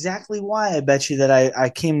 That's exactly why I bet you that I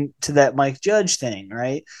came to that Mike Judge thing,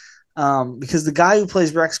 right? Because the guy who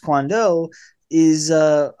plays Rex Kwon Do is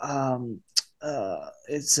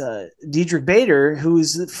it's Diedrich Bader,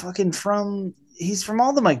 who's fucking from he's from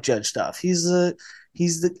all the Mike Judge stuff. He's the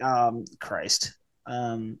Christ.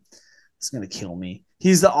 It's gonna kill me.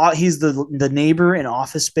 He's the neighbor in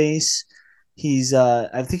Office Space. He's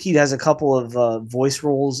I think he has a couple of voice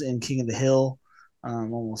roles in King of the Hill.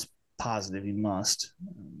 I'm almost positive he must.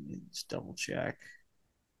 Let me just double check.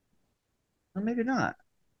 Or maybe not.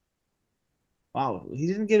 Wow, he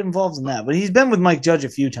didn't get involved in that, but he's been with Mike Judge a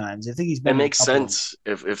few times. I think he's It been in a makes couple of. sense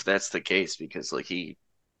if that's the case because like he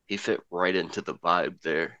fit right into the vibe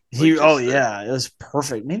there. Like Oh just the yeah, it was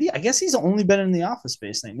perfect. Maybe I guess he's only been in the Office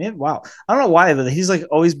Space thing. Maybe wow, I don't know why, but he's like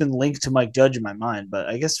always been linked to Mike Judge in my mind. But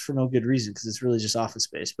I guess for no good reason because it's really just Office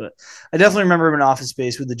Space. But I definitely remember him in Office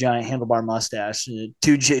Space with the giant handlebar mustache,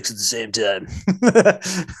 two chicks at the same time.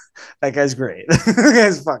 That guy's great. That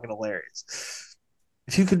guy's fucking hilarious.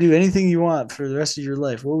 If you could do anything you want for the rest of your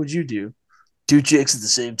life, what would you do? Two chicks at the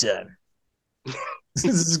same time. This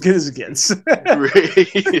is as good as it gets.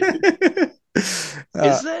 great. uh,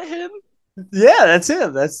 Is that him? yeah, that's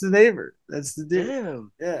him. That's the neighbor. That's the dude.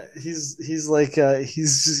 Damn. Yeah, he's like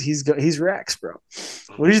he's Rex, bro.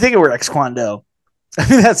 What do you think of Rex Kwando? I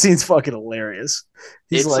mean, that scene's fucking hilarious.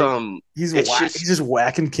 He's It's like he's it's just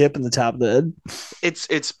whacking Kip in the top of the head.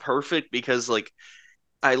 it's perfect because like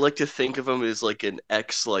I like to think of him as like an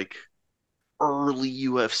ex like early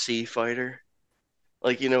UFC fighter.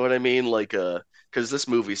 Like you know what I mean? Like because this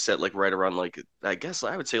movie's set like right around like I guess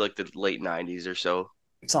I would say like the late '90s or so.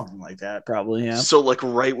 Something like that, probably. Yeah. So like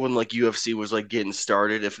right when like UFC was like getting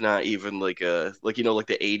started, if not even like you know like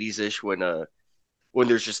the '80s ish when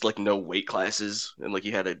there's just like no weight classes and like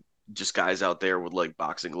you had just guys out there with like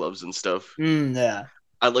boxing gloves and stuff. Yeah.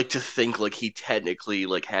 I like to think like he technically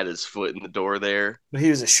like had his foot in the door there, But he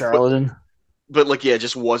was a but charlatan. like yeah,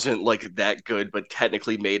 just wasn't like that good, but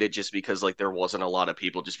technically made it just because like there wasn't a lot of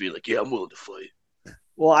people just being like, yeah, I'm willing to fight.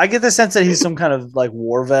 Well, I get the sense that he's some kind of like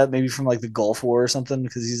war vet, maybe from like the Gulf War or something,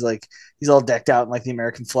 because he's all decked out in like the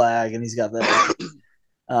American flag, and he's got that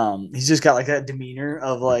like he's just got like that demeanor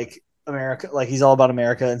of like America, like he's all about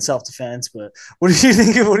America and self defense. But what did you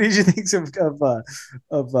think of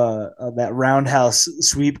of that roundhouse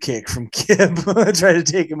sweep kick from Kip trying to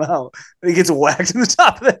take him out? He gets whacked in the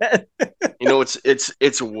top of the head. You know, it's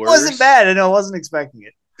It worse. wasn't bad. I know I wasn't expecting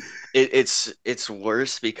it. It's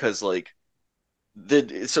worse because like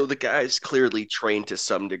the guy's clearly trained to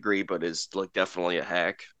some degree, but is like definitely a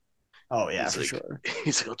hack. Oh yeah, He's for like sure.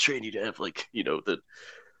 he's like I'll train you to have like you know the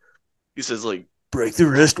he says like Break the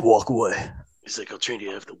wrist, walk away. he's like I'll train you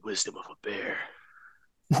to have the wisdom of a bear.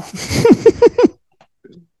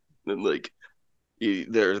 And like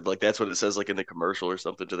they're like that's what it says like in the commercial or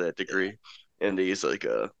something to that degree. And he's like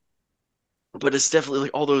but it's definitely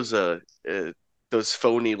like all those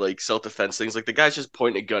phony like self defense things. Like the guy's just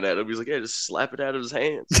pointing a gun at him. He's like, "Yeah, just slap it out of his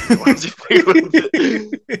hands."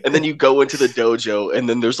 And then you go into the dojo, and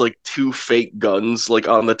then there's like two fake guns like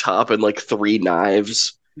on the top and like three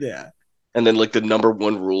knives. Yeah. And then like the number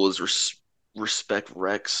one rule is respect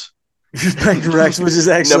Rex. Respect Rex, which is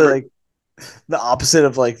actually Number like the opposite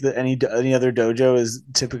of like any other dojo is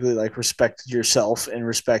typically like respect yourself and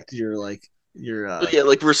respect your like your yeah,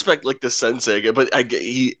 like respect like the sensei, but I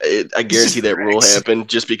guarantee that rule Rex. happened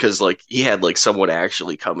just because like he had like someone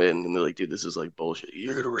actually come in and they're like, dude, this is like bullshit.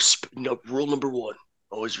 You're gonna respect no, rule number one,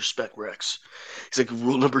 always respect Rex. He's like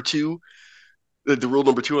rule number two. The rule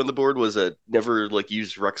number two on the board was never like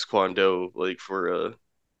use Rex Kwando like for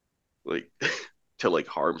like to like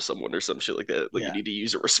harm someone or some shit like that. Like you Yeah. need to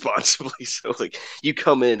use it responsibly. So like you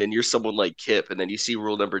come in and you're someone like Kip, and then you see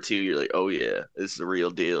rule number two, you're like, oh yeah, this is the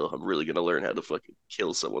real deal. I'm really gonna learn how to fucking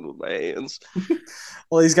kill someone with my hands.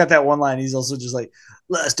 Well, he's got that one line. He's also just like,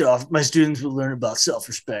 last off, my students will learn about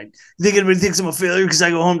self-respect. You think anybody thinks I'm a failure because I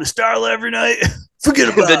go home to Starla every night? Forget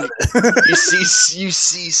And about then it. you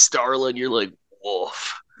see Starla, and you're like,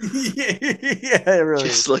 wolf, Yeah, it really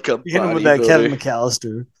just is. like a You hit him with that Kevin bodybuilder.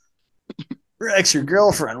 McAllister. Rex, your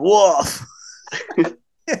girlfriend. Woof.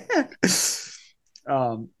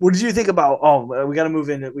 What did you think about? Oh, we got to move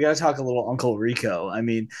into. We got to talk a little Uncle Rico. I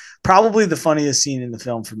mean, probably the funniest scene in the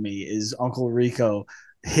film for me is Uncle Rico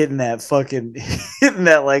hitting that fucking hitting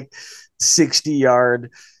that like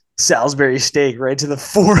 60-yard Salisbury steak right to the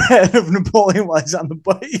forehead of Napoleon while he's on the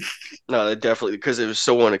bike. No, definitely because it was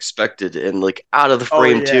so unexpected and like out of the Oh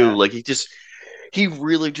frame too. yeah, Like he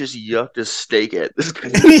really just yucked a steak at this guy.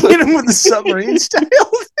 he hit him with the submarine style.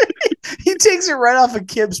 He takes it right off of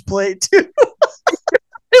Kip's plate too.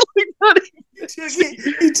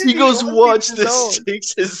 He goes, watch his this own.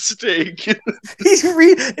 steak's his steak.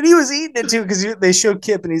 And he was eating it too because they show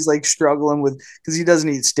Kip and he's like struggling with because he doesn't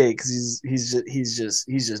eat steak because he's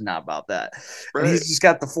just not about that. And Right. he's just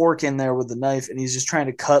got the fork in there with the knife and he's just trying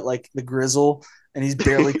to cut like the grizzle and he's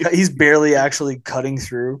barely actually cutting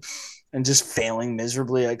through and just failing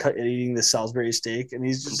miserably at eating the Salisbury steak. And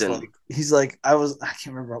he's just Then like I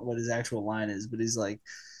can't remember what his actual line is, but he's like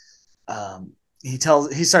he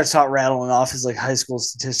starts rattling off his like high school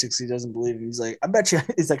statistics. He doesn't believe him. He's like, I bet you.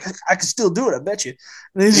 He's like, I can still do it. I bet you.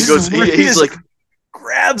 And he goes, he's like,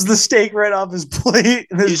 grabs the steak right off his plate,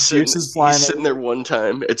 and his juice is flying. He's sitting there one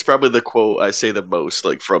time. It's probably the quote I say the most,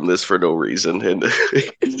 like from this for no reason. And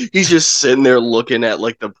he's just sitting there looking at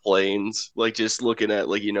like the planes, like just looking at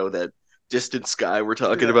like that distant sky we're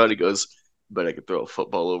talking about. He goes, "But I could throw a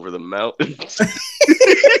football over the mountains."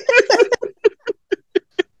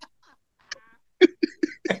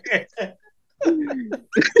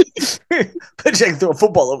 But I can throw a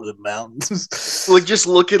football over the mountains. Like just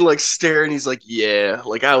looking, like staring. He's like, "Yeah,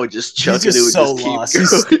 like I would just chuck he's it. It would so just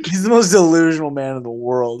lost. keep." He's the most delusional man in the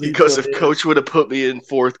world. Because if Coach would have put me in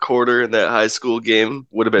fourth quarter in that high school game,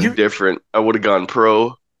 would have been different. I would have gone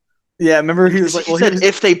pro. Yeah, remember he was like, he said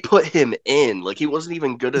if they put him in, like he wasn't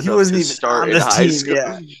even good enough to start in high school.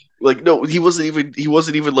 Yeah. Like no, he wasn't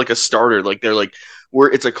even like a starter. Like they're like,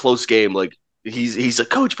 it's a close game. Like he's like,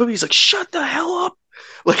 "Coach, put me." He's like, "Shut the hell up."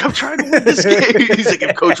 Like I'm trying to win this game. He's like,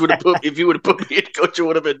 if you would have put me in, Coach, it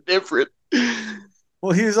would have been different.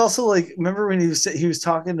 Well, he was also like, remember when he was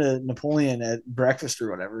talking to Napoleon at breakfast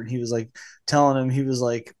or whatever, and he was like telling him, he was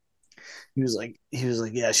like,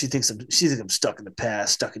 yeah, she thinks I'm stuck in the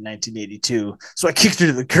past, stuck in 1982. So I kicked her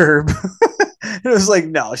to the curb. It was like,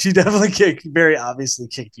 no, she definitely very obviously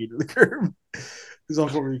kicked you to the curb. His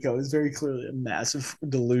Uncle Rico is very clearly a massive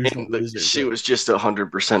delusional loser. She was just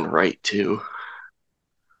 100% right too.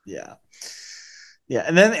 Yeah. Yeah.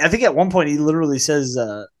 And then I think at one point he literally says,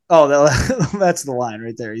 that's the line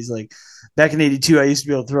right there. He's like, back in '82, I used to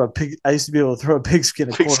be able to throw a pigskin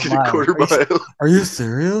a quarter mile. Are you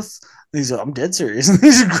serious? And he's like, I'm dead serious. And he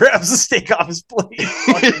just grabs the steak off his plate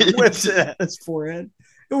and whips it at his forehead.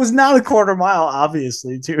 It was not a quarter mile,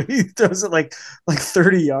 obviously, too. He throws it like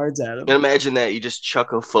 30 yards at him. And imagine that you just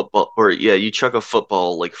chuck a football, you chuck a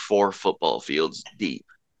football like 4 football fields deep.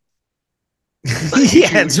 Like,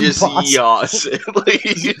 yeah, it's just yaws it. Like,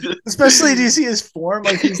 especially do you see his form?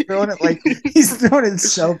 Like he's throwing it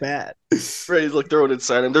so bad. Right, he's like throwing it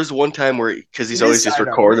inside him. There's one time where because he's always just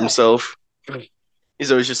record himself.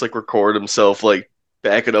 He's always just like record himself, like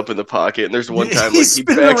back it up in the pocket. And there's one time like he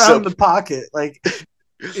backs around up the pocket, like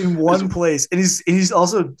in one place, and he's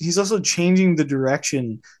also changing the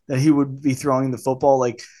direction that he would be throwing the football.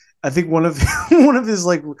 Like I think one of his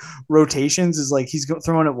like rotations is like he's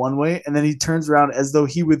throwing it one way, and then he turns around as though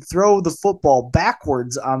he would throw the football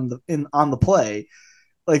backwards on the play,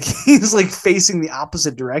 like he's like facing the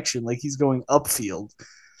opposite direction, like he's going upfield.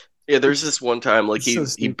 Yeah, there's this one time like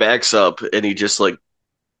he backs up and he just like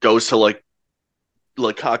goes to like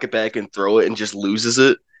cock it back and throw it and just loses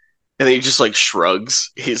it, and then he just like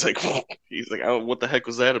shrugs. He's like, oh, what the heck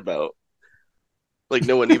was that about? Like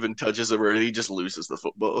no one even touches him, or he just loses the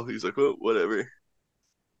football. He's like, well, whatever.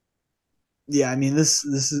 Yeah, I mean this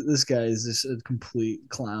guy is just a complete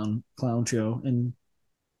clown show, and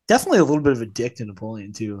definitely a little bit of a dick to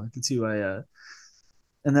Napoleon too. I can see why.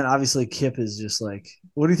 And then obviously Kip is just like,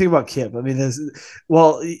 what do you think about Kip? I mean,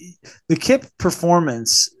 the Kip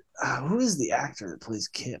performance. Who is the actor that plays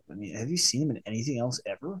Kip? I mean, have you seen him in anything else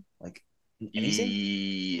ever? Like anything?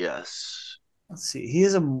 Yes. Let's see. He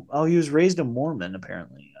was raised a Mormon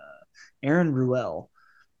apparently. Aaron Ruel.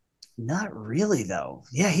 Not really though.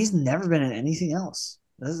 Yeah, he's never been in anything else.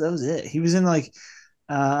 That was it. He was in like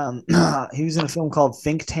he was in a film called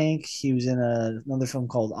Think Tank. He was in another film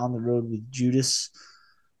called On the Road with Judas.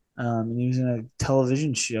 And he was in a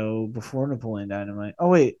television show before Napoleon Dynamite. Oh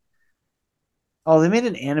wait. Oh, they made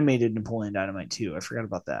an animated Napoleon Dynamite too. I forgot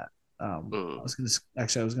about that. I was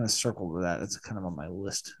gonna circle to that. That's kind of on my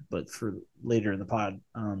list, but for later in the pod.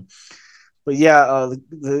 But yeah,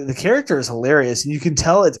 the character is hilarious, and you can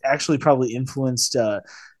tell it's actually probably influenced. I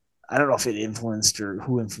don't know if it influenced or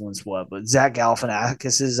who influenced what, but Zach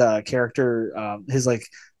Galifianakis's character, his like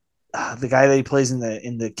the guy that he plays in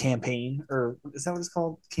the campaign, or is that what it's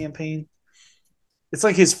called? Campaign. It's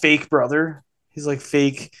like his fake brother. He's like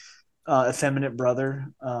fake effeminate brother.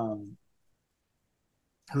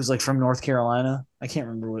 Who's like from North Carolina. I can't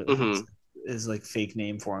remember what his like fake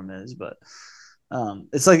name for him is, but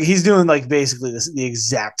it's like he's doing like basically the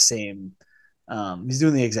exact same. He's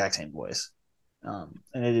doing the exact same voice, and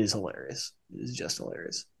it is hilarious. It is just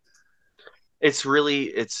hilarious. It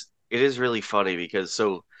is really funny because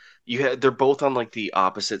they're both on like the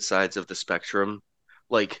opposite sides of the spectrum.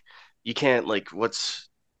 Like you can't like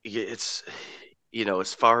it's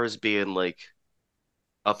as far as being like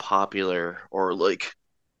a popular or like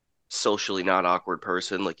socially not awkward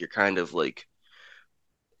person, like you're kind of like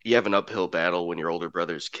you have an uphill battle when your older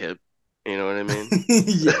brother's Kip. You know what I mean?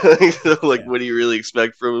 What do you really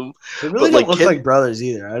expect from him? They really don't look like brothers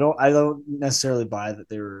either. I don't necessarily buy that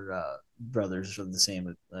they were brothers from the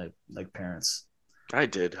same like parents. I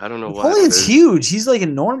did. I don't know why. Napoleon's huge. He's like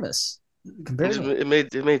enormous. comparatively.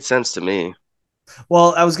 It made sense to me.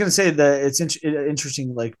 Well, I was going to say that it's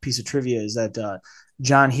interesting, like piece of trivia is that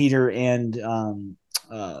John Heater and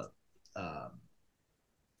uh, uh,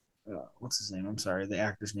 what's his name? I'm sorry, the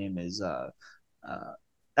actor's name is uh,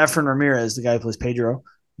 Efren Ramirez, the guy who plays Pedro.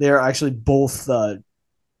 They're actually both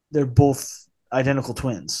they're both identical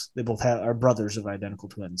twins. They both are brothers of identical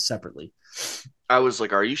twins separately. I was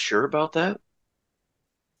like, "Are you sure about that?"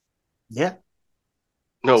 Yeah.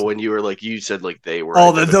 No, when you were like, you said like they were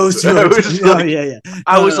Oh, identical. those two I are. was Oh, like, yeah, yeah.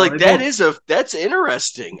 I No, was no, like, they both. that's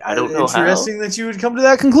interesting. I don't know how. Interesting that you would come to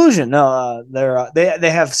that conclusion. No, they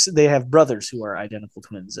have brothers who are identical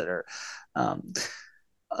twins that are, um,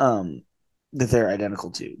 um, that they're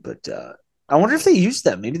identical to. But I wonder if they use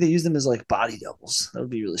them. Maybe they use them as like body doubles. That would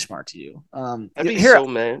be really smart to do. I'd be Here, so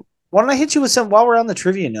mad. why don't I hit you with some while we're on the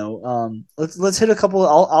trivia note? Let's hit a couple.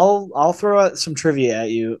 I'll throw out some trivia at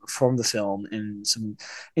you from the film and some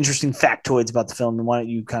interesting factoids about the film, and why don't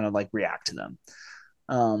you kind of like react to them?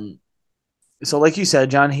 Um, so like you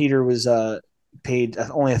said, John Heater was paid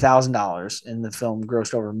only $1,000, and the film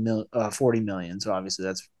grossed over 40 million. So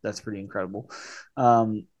obviously that's pretty incredible.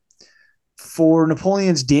 Um, for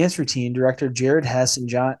Napoleon's dance routine, director Jared Hess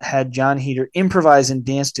and had John Heater improvise and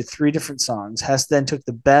dance to 3 different songs. Hess then took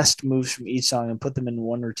the best moves from each song and put them in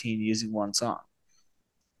one routine using one song.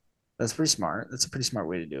 That's pretty smart. That's a pretty smart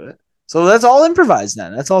way to do it. So that's all improvised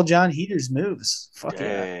then. That's all John Heater's moves. Fuck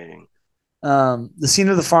Dang. yeah. The scene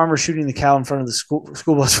of the farmer shooting the cow in front of the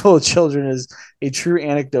school bus full of children is a true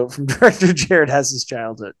anecdote from director Jared Hess's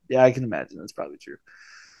childhood. Yeah, I can imagine that's probably true.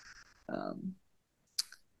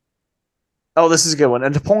 Oh, this is a good one. A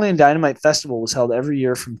Napoleon Dynamite Festival was held every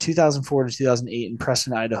year from 2004 to 2008 in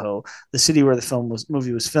Preston, Idaho, the city where the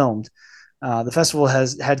movie was filmed. The festival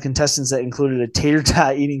has had contestants that included a tater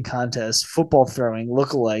tot eating contest, football throwing,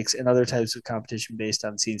 lookalikes, and other types of competition based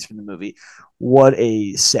on scenes from the movie. What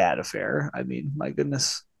a sad affair! I mean, my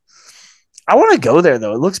goodness. I want to go there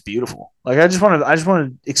though. It looks beautiful. Like I just want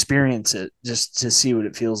to experience it just to see what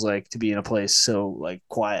it feels like to be in a place so like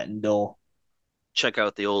quiet and dull. Check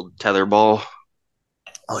out the old tetherball.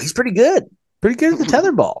 Oh, he's pretty good. Pretty good at the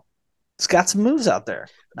tetherball. He's got some moves out there.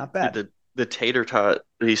 Not bad. The tater tot.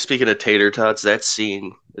 Speaking of tater tots, that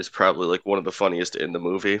scene is probably like one of the funniest in the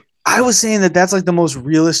movie. I was saying that's like the most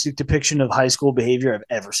realistic depiction of high school behavior I've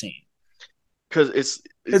ever seen. Because it's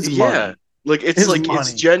money. Like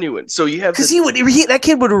it's genuine. So you have because that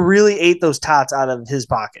kid would have really ate those tots out of his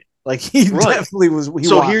pocket. Like he definitely was.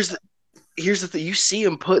 So here's the thing. You see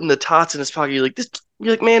him putting the tots in his pocket. You're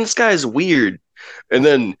like, man, this guy is weird. And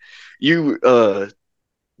then the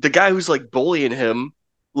guy who's like bullying him,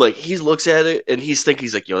 like he looks at it and he's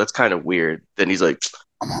like, yo, that's kind of weird. Then he's like,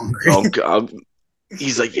 I'm hungry.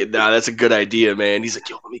 He's like, yeah, nah, that's a good idea, man. He's like,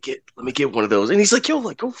 yo, let me get one of those. And he's like, yo,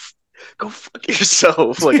 like go fuck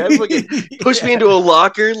yourself. Like I fucking pushed me into a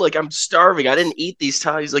locker. Like I'm starving. I didn't eat these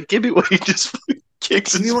tots. He's like, give me one. He just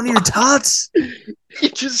kicks. Give me one of your tots. He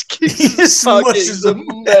just kicks his pocket. He's a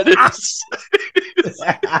menace.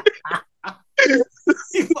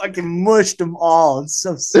 He fucking mushed them all. It's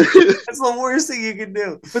so sick. That's the worst thing you can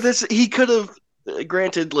do. But he could have.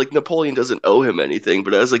 Granted, like Napoleon doesn't owe him anything,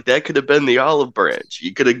 but I was like, that could have been the olive branch.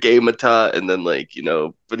 You could have gave him a tot, and then like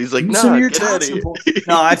but he's like, nah, get out of here.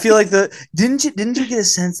 No, I feel like didn't you get a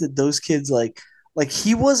sense that those kids like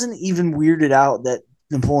he wasn't even weirded out that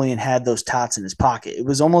Napoleon had those tots in his pocket. It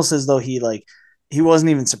was almost as though he wasn't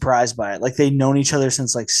even surprised by it. Like they'd known each other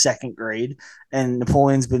since like second grade, and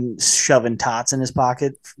Napoleon's been shoving tots in his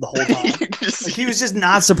pocket the whole time. Like, he was just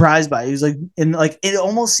not surprised by it. He was like, and like it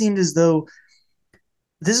almost seemed as though.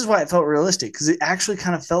 This is why it felt realistic, because it actually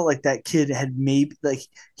kind of felt like that kid had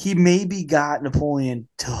he maybe got Napoleon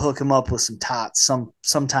to hook him up with some tots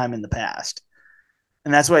sometime in the past,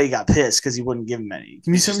 and that's why he got pissed because he wouldn't give him any.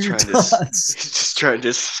 Give me some of your tots. He's just trying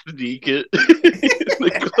to sneak it in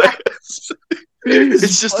the glass.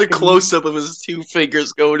 It's just a close up of his 2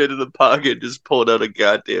 fingers going into the pocket, just pulling out a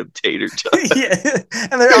goddamn tater tot. Yeah,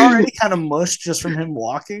 and they're already kind of mushed just from him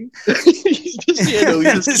walking. He's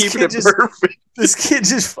just keeping it perfect. This kid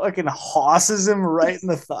just fucking hosses him right in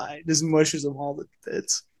the thigh, just mushes him all the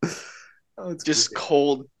bits. Oh, it's just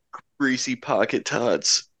cold, greasy pocket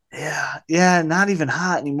tots. Yeah, not even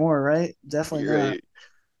hot anymore, right? Definitely not. Right.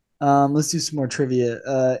 Let's do some more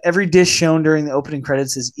trivia. Every dish shown during the opening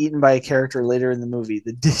credits is eaten by a character later in the movie.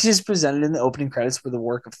 The dishes presented in the opening credits were the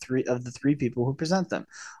work of the three people who present them.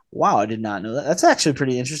 Wow, I did not know that. That's actually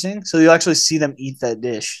pretty interesting. So you'll actually see them eat that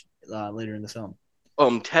dish later in the film.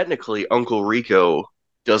 Technically, Uncle Rico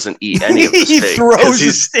doesn't eat any of the steak. He throws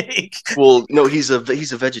the steak. Well, no, he's a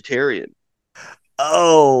vegetarian.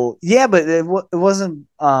 Oh, yeah, but it wasn't.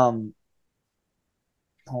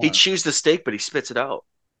 hold He on. chews the steak, but he spits it out.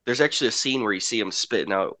 There's actually a scene where you see him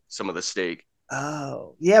spitting out some of the steak.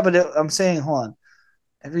 Oh, yeah, but I'm saying, hold on.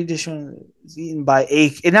 Every dish is eaten by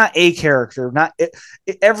not a character, not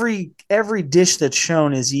every dish that's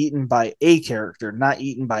shown is eaten by a character, not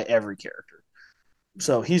eaten by every character.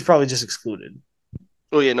 So he's probably just excluded.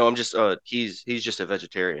 Oh yeah, no, I'm just he's just a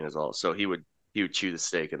vegetarian as all. So he would chew the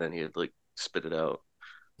steak and then he'd like spit it out.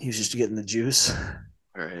 He was just getting the juice.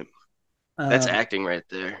 All right. That's Um, acting right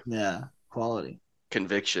there. yeah, quality.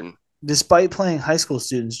 Conviction. Despite playing high school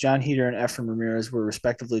students, John Heder and Efren Ramirez were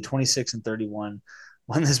respectively 26 and 31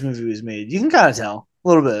 when this movie was made. You can kind of tell a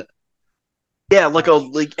little bit. Yeah, like a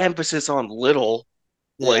like emphasis on little,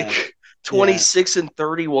 Yeah, like yeah. 26 and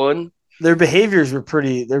 31. Their behaviors were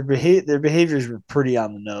pretty. Their behaviors were pretty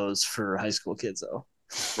on the nose for high school kids, though.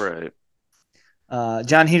 Right.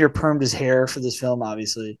 John Heder permed his hair for this film,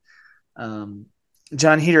 obviously. Um,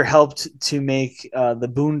 John Heder helped to make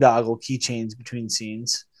the boondoggle keychains between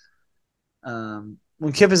scenes.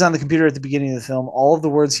 When Kip is on the computer at the beginning of the film, all of the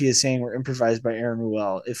words he is saying were improvised by Aaron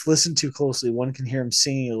Ruel. If listened to closely, one can hear him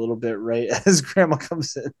singing a little bit right as Grandma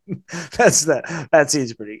comes in. That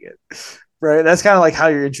scene's pretty good, right? That's kind of like how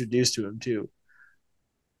you're introduced to him too.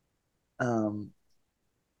 Um,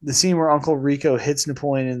 the scene where Uncle Rico hits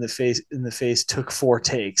Napoleon in the face took 4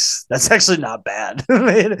 takes. That's actually not bad.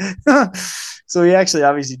 So he actually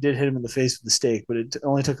obviously did hit him in the face with the stake, but it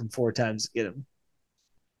only took him 4 times to get him.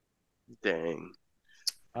 Dang.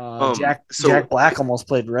 Jack Black almost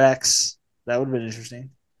played Rex. That would have been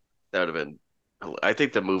interesting. That would have been. I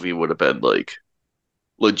think the movie would have been like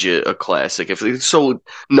legit a classic. If so,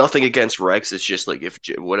 nothing against Rex. It's just like if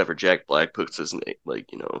whatever Jack Black puts his name, like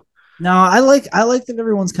No, I like that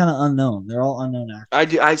everyone's kind of unknown. They're all unknown actors. I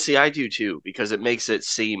do. I do too because it makes it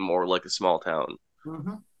seem more like a small town.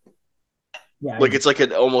 Mm-hmm. Yeah, Like it's like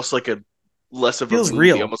almost like a less of a feels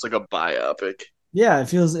movie, real. almost like a biopic. Yeah, it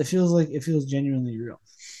feels genuinely real.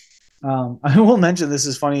 I will mention this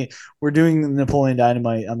is funny. We're doing Napoleon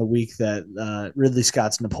Dynamite on the week that Ridley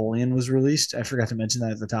Scott's Napoleon was released. I forgot to mention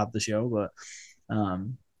that at the top of the show, but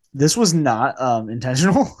this was not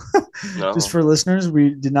intentional. Just No, for listeners,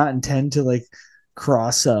 we did not intend to like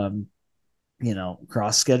cross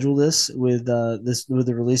cross schedule this with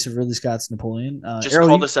the release of Ridley Scott's Napoleon. just Arrow,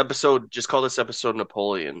 call you this episode. Just call this episode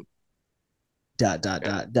Napoleon. dot dot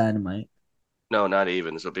And dot dynamite. no, not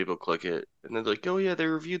even. So people click it and they're like, "Oh yeah, they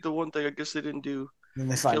reviewed the one thing. I guess they didn't do Then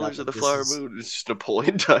they find out Killers of that the this Flower is. Moon." It's just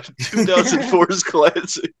Napoleon 2004's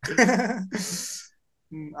classic.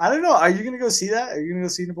 I don't know. Are you gonna go see that? Are you gonna go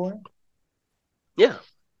see Napoleon? Yeah,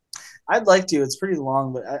 I'd like to. It's pretty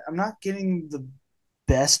long, but I'm not getting the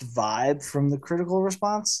best vibe from the critical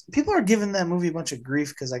response. People are giving that movie a bunch of grief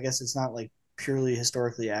because I guess it's not like purely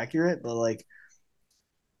historically accurate, but like,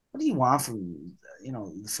 what do you want from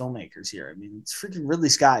the filmmakers here? I mean, it's freaking Ridley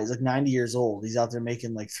Scott. He's like 90 years old. He's out there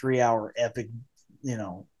making like 3-hour epic, you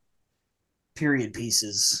know, period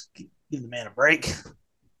pieces. Give the man a break.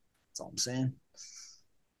 That's all I'm saying.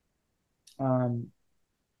 Um,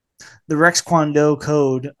 the Rex Kwon Do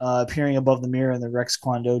code appearing above the mirror in the Rex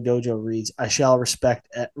Kwon Do dojo reads, I shall respect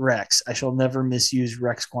Rex. I shall never misuse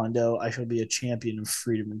Rex Kwon Do. I shall be a champion of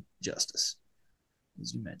freedom and justice,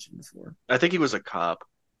 as you mentioned before. I think he was a cop.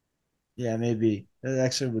 Yeah, maybe. That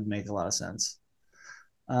actually would make a lot of sense.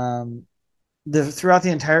 Um, throughout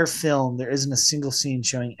the entire film, there isn't a single scene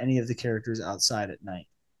showing any of the characters outside at night.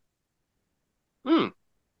 Hmm.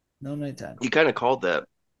 No nighttime. You kind of called that.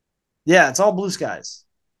 Yeah, it's all blue skies.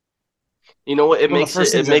 You know what? It's one of the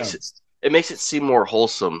first things I noticed. It makes it seem more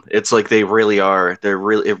wholesome. It's like they really are. It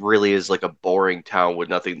really is like a boring town with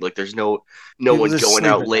nothing. Like there's no People one just going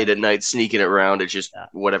sleep out at late night. at night sneaking around. It's just Yeah.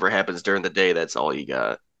 whatever happens during the day. That's all you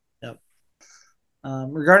got. Yep.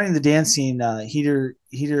 Regarding the dance scene, Heater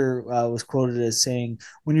was quoted as saying,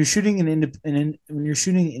 "When you're shooting when you're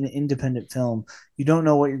shooting an independent film, you don't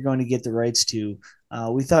know what you're going to get the rights to.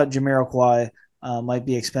 We thought Jamiroquai might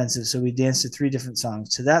be expensive, so we danced to 3 different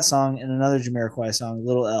songs. To that song and another Jamiroquai song,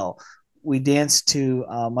 Little L. We danced to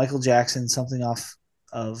Michael Jackson, something off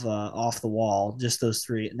the wall, just those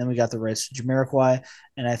 3, and then we got the rights to Jamiroquai,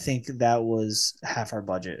 and I think that was half our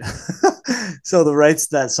budget. So the rights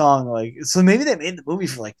to that song, like, so maybe they made the movie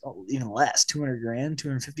for like even less, 200 grand,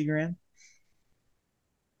 250 grand.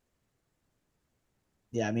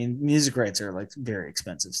 Yeah, I mean, music rights are like very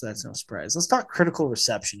expensive, so that's no surprise. Let's talk critical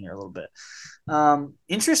reception here a little bit.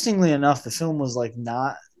 Interestingly enough, the film was like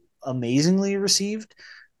not amazingly received.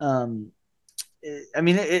 Um, I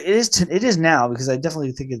mean, it is now because I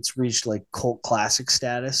definitely think it's reached like cult classic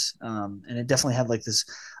status, and it definitely had like this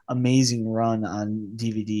amazing run on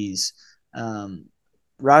DVDs. Um,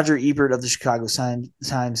 Roger Ebert of the Chicago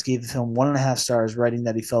Times gave the film 1.5 stars, writing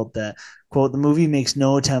that he felt that, quote, the movie makes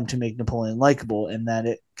no attempt to make Napoleon likable and that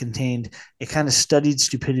it contained a kind of studied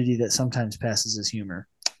stupidity that sometimes passes as humor.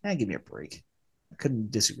 Give me a break. I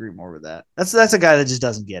couldn't disagree more with that. That's a guy that just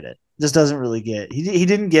doesn't get it. Just doesn't really get it. He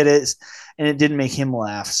didn't get it, and it didn't make him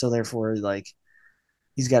laugh. So therefore, like,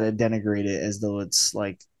 he's got to denigrate it as though it's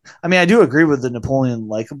like. I mean, I do agree with the Napoleon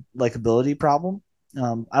likability problem.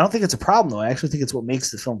 I don't think it's a problem though. I actually think it's what makes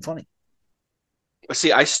the film funny.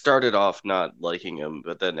 See, I started off not liking him,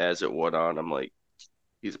 but then as it went on, I'm like,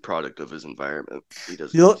 he's a product of his environment. He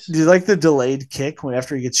doesn't. Do you like the delayed kick when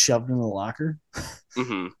after he gets shoved in the locker?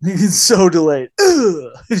 Mm-hmm. He gets so delayed.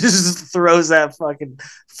 He just throws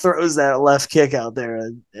that left kick out there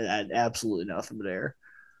and absolutely nothing but air.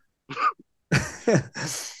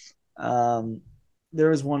 There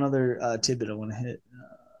was one other tidbit I want to hit.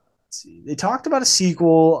 Let's see. They talked about a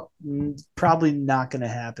sequel. Probably not going to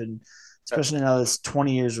happen, especially now it's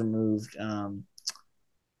 20 years removed.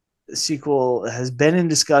 The sequel has been in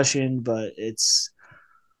discussion, but it's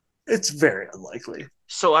very unlikely.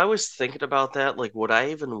 So I was thinking about that. Like, would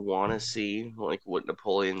I even want to see like what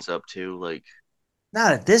Napoleon's up to? Like,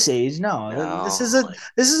 not at this age. No, this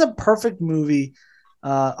is a perfect movie.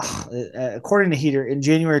 According to Heater, in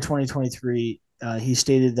January 2023, he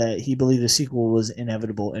stated that he believed a sequel was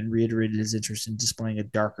inevitable and reiterated his interest in displaying a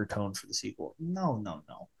darker tone for the sequel. No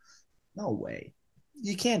way.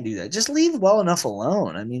 You can't do that. Just leave well enough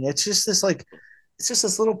alone. I mean, it's just this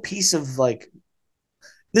little piece of like,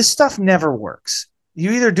 this stuff never works.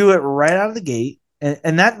 You either do it right out of the gate,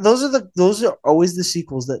 and those are always the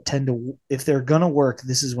sequels that tend to, if they're gonna work,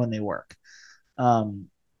 this is when they work.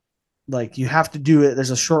 Like you have to do it. There's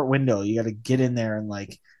a short window. You got to get in there and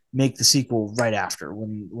like make the sequel right after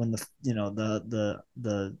when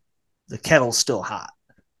the kettle's still hot.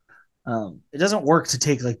 It doesn't work to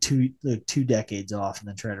take like two decades off and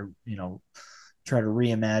then try to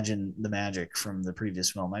reimagine the magic from the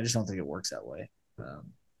previous film. I just don't think it works that way.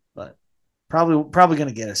 But probably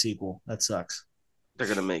gonna get a sequel. That sucks. They're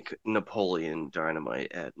gonna make Napoleon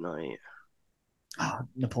Dynamite at night. Oh,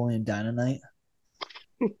 Napoleon Dynamite.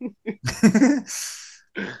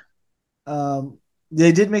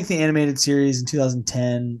 They did make the animated series in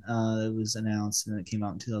 2010. It was announced and it came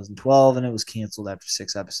out in 2012, and it was canceled after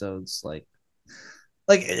 6 episodes. Like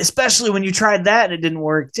especially when you tried that and it didn't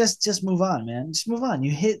work, just move on, man. Just move on.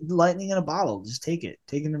 You hit lightning in a bottle. Just take it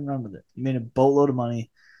and run with it. You made a boatload of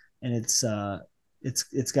money, and it's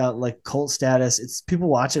got like cult status. It's people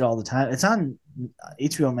watch it all the time. It's on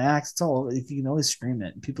HBO Max. It's all, you can always stream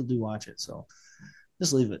it, and people do watch it. So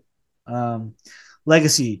just leave it.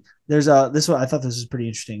 Legacy. There's this one. I thought this was pretty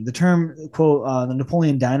interesting. The term, quote, the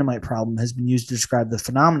Napoleon Dynamite problem has been used to describe the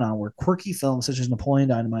phenomenon where quirky films such as Napoleon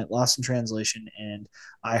Dynamite, Lost in Translation, and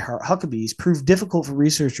I Heart Huckabees prove difficult for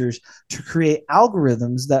researchers to create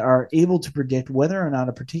algorithms that are able to predict whether or not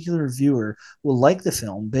a particular viewer will like the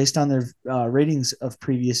film based on their ratings of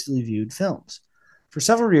previously viewed films. For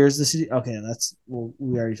several years, the city. Okay,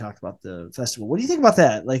 we already talked about the festival. What do you think about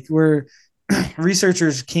that? Like, we're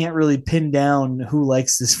researchers can't really pin down who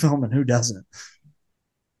likes this film and who doesn't.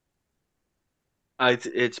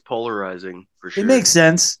 It's polarizing for sure. It makes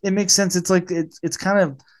sense. It's like it's kind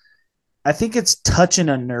of, I think it's touching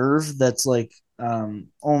a nerve that's like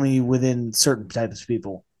only within certain types of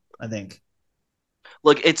people. I think.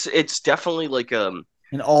 Like it's definitely like in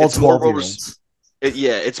all 12-year-olds.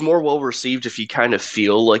 It's more well received if you kind of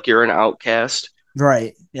feel like you're an outcast.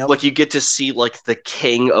 Right. Yep. Like you get to see like the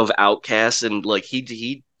king of outcasts, and like he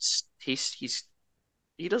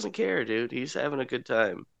doesn't care, dude. He's having a good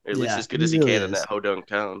time, or at least as good as he really can in that Hodunk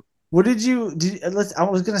town. What did you? I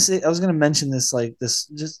was gonna mention this, like this,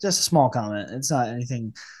 just a small comment. It's not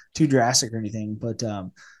anything too drastic or anything, but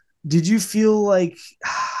did you feel like?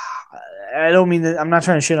 I don't mean that. I'm not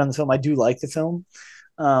trying to shit on the film. I do like the film,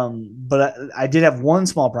 but I did have one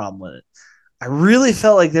small problem with it. I really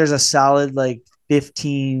felt like there's a solid like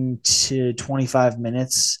 15 to 25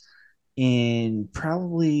 minutes in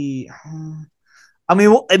probably, I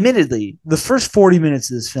mean, well, admittedly, the first 40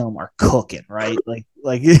 minutes of this film are cooking, right? Like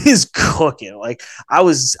it is cooking. Like I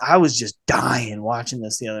was just dying watching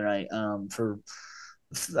this the other night. I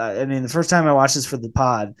mean, the first time I watched this for the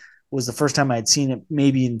pod was the first time I had seen it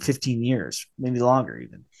maybe in 15 years, maybe longer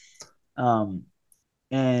even.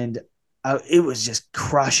 And it was just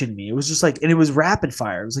crushing me. It was just like, and it was rapid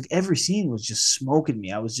fire. It was like every scene was just smoking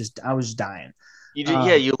me. I was dying.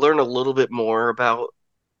 You learn a little bit more about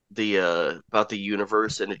the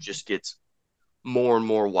universe, and it just gets more and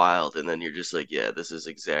more wild, and then you're just like, yeah, this is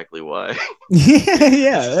exactly why. Yeah, This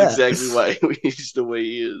yeah, is yeah. exactly why he's the way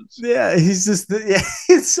he is. Yeah, he's just yeah,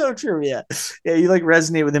 it's so true. Yeah, yeah, you like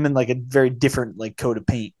resonate with him in like a very different like coat of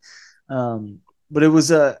paint. Um, but it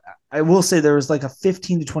was a, I will say there was like a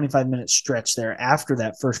 15 to 25 minute stretch there after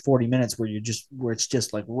that first 40 minutes where you're just where it's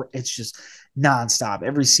just like it's just nonstop.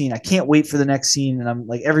 Every scene, I can't wait for the next scene, and I'm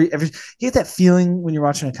like every you get that feeling when you're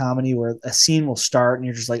watching a comedy where a scene will start and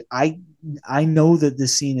you're just like I know that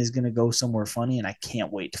this scene is going to go somewhere funny, and I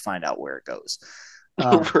can't wait to find out where it goes.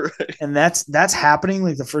 Right. And that's happening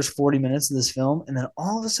like the first 40 minutes of this film, and then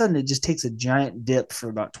all of a sudden it just takes a giant dip for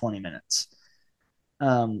about 20 minutes.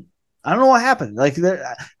 um I don't know what happened. Like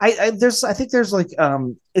I think there's like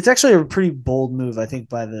it's actually a pretty bold move, I think,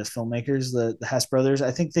 by the filmmakers, the Hess brothers.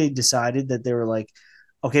 I think they decided that they were like,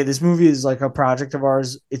 okay, this movie is like a project of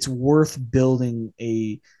ours. It's worth building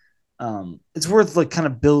a it's worth like kind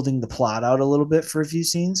of building the plot out a little bit for a few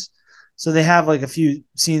scenes. So they have like a few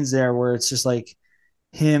scenes there where it's just like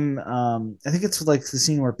him. I think it's like the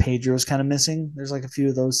scene where Pedro's kind of missing. There's like a few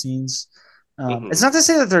of those scenes. It's Hmm. not to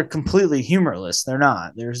say that they're completely humorless. They're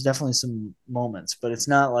not. There's definitely some moments, but it's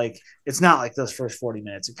not like those first 40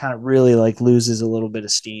 minutes. It kind of really like loses a little bit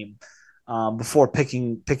of steam before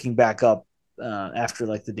picking back up after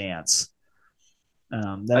like the dance.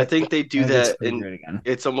 I Then think they then do it gets that, pretty and great again.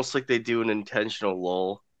 it's almost like they do an intentional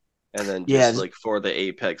lull, and then Yeah, just like for the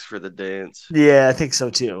apex for the dance. yeah, I think so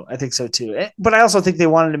too. I think so too. But I also think they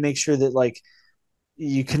wanted to make sure that like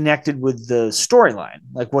you connected with the storyline,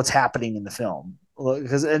 like what's happening in the film,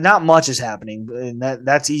 because not much is happening, and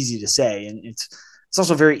that's easy to say, and it's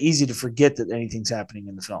also very easy to forget that anything's happening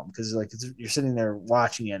in the film because like you're sitting there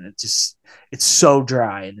watching it, and it's so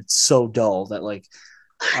dry and it's so dull that like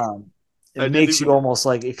um, it I didn't makes you even. almost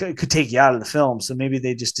like it could take you out of the film. So maybe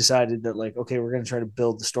they just decided that like, okay, we're going to try to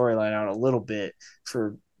build the storyline out a little bit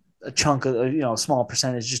for a chunk of a small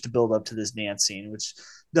percentage just to build up to this dance scene, which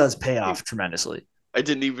does pay off tremendously. I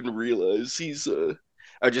didn't even realize he's.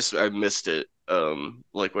 I missed it.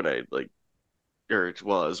 Like when I like or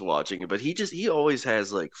while I was watching it, but he always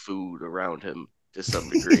has like food around him to some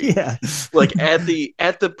degree. Yeah. Like at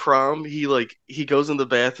the prom, he goes in the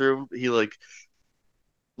bathroom, he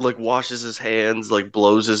like washes his hands, like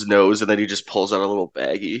blows his nose, and then he just pulls out a little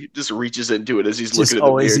baggie, just reaches into it as he's Just looking in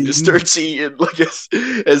the mirror always and just eating. starts eating like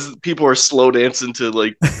as people are slow dancing to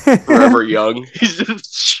like Forever Young. He's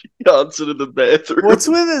just Johnson in the bathroom. What's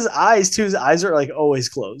with his eyes too? His eyes are like always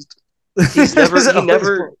closed. He's never Just he always never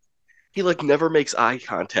closed. he like never makes eye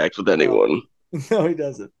contact with No, anyone. no, he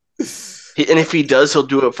doesn't. And if he does, he'll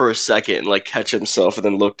do it for a second and like catch himself and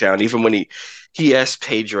then look down. Even when he asks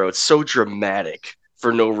Pedro, it's so dramatic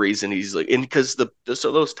for no reason. He's like, and because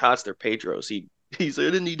so those tots, they're Pedro's. He's like,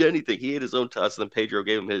 I didn't need anything. He ate his own tots, and then Pedro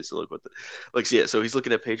gave him his. So look what the like. So yeah, so he's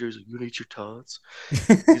looking at Pedro. He's like, you gonna eat your tots?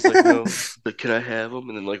 He's like, no, but can I have them?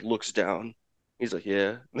 And then like looks down. He's like,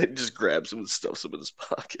 yeah. And then just grabs him and stuffs him in his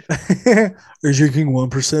pocket. Are you drinking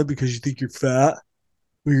 1% because you think you're fat?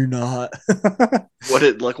 Well, you're not.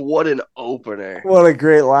 What an opener. What a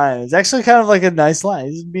great line. It's actually kind of like a nice line.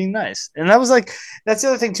 He's being nice. And that was like that's the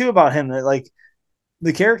other thing too about him, that like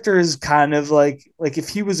the character is kind of like if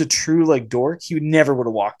he was a true like dork, he would never would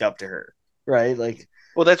have walked up to her. Right? Like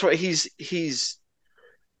Well, that's why he's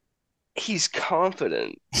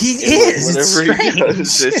confident he in like is. It's whatever he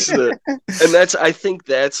does. strange. It's the and that's I think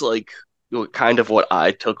that's like kind of what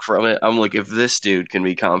I took from it. I'm like, if this dude can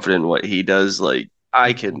be confident in what he does, like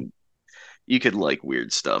I can. You could like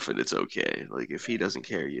weird stuff and it's okay. Like if he doesn't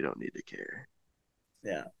care, you don't need to care.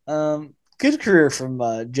 Yeah. Good career from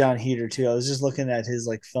John Heater too. I was just looking at his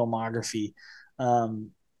like filmography. Um,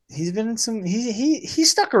 he's been in some. He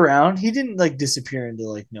stuck around. He didn't like disappear into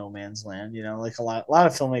like no man's land. Like a lot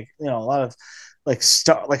of filmmaking. A lot of like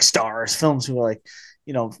stars films who are like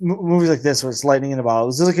movies like this where it's lightning in a bottle. It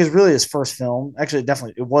was like really his first film. Actually,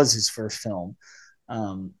 definitely it was his first film.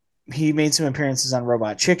 Um, he made some appearances on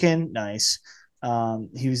Robot Chicken. Nice.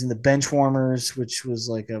 He was in the Benchwarmers, which was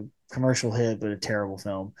like a commercial hit, but a terrible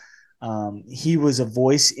film. He was a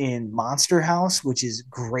voice in Monster House, which is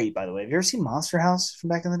great, by the way. Have you ever seen Monster House from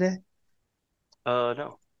back in the day?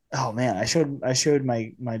 No. Oh man, I showed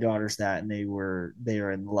my daughters that, and they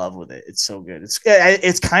are in love with it. It's so good.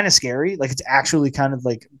 It's kind of scary. Like it's actually kind of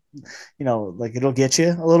like like it'll get you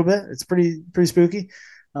a little bit. It's pretty spooky.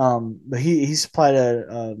 But he supplied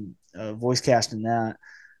a voice cast in that.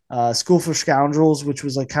 School for Scoundrels, which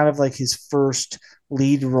was like kind of like his first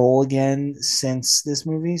lead role again since this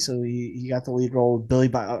movie. So he got the lead role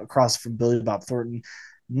with across from Billy Bob Thornton.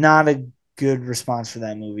 Not a good response for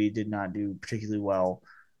that movie. Did not do particularly well.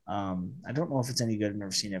 I don't know if it's any good. I've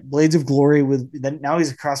never seen it. Blades of Glory with then now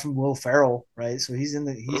he's across from Will Ferrell, right? So he's in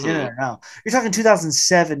Hmm. there now. You're talking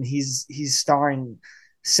 2007. He's starring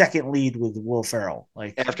second lead with Will Ferrell.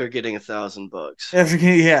 Like After getting $1,000. ever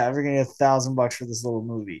getting $1,000 for this little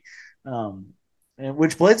movie. Um, and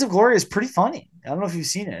which Blades of Glory is pretty funny. I don't know if you've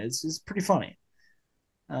seen it. It's pretty funny.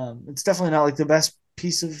 It's definitely not like the best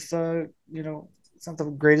piece of it's not the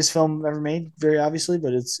greatest film ever made, very obviously,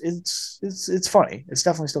 but it's funny. It's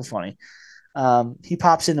definitely still funny. He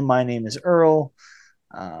pops into My Name Is Earl.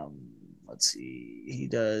 Um, let's see. He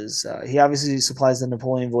does. He obviously supplies the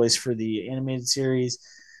Napoleon voice for the animated series.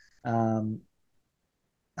 Um,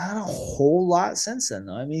 Not a whole lot since then,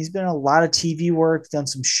 though. I mean, he's been in a lot of TV work, done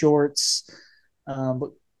some shorts,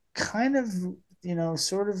 but kind of,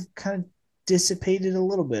 sort of kind of dissipated a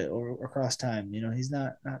little bit across time. He's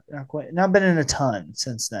not quite not been in a ton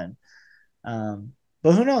since then. Um,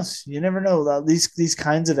 but who knows? You never know. These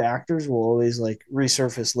kinds of actors will always like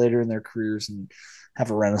resurface later in their careers and have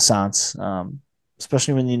a renaissance.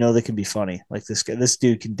 Especially when they can be funny. Like this guy, this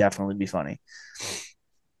dude can definitely be funny.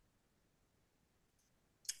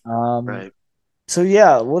 Um, Right. so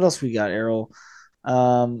yeah, what else we got, Errol?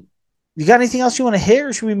 Um, you got anything else you want to hit,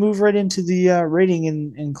 or should we move right into the rating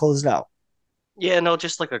and close it out? Yeah, no,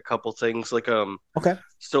 just like a couple things. Okay.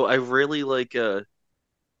 So I really like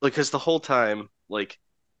because the whole time, like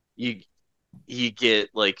you you get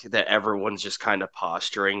like that everyone's just kind of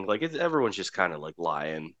posturing, everyone's just kind of like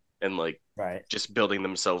lying and like Right. just building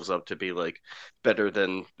themselves up to be like better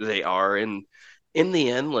than they are, and in the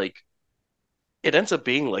end, like it ends up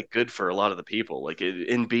being like good for a lot of the people,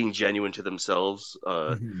 in being genuine to themselves.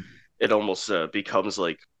 Mm-hmm. It almost becomes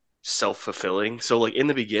like self-fulfilling. So like in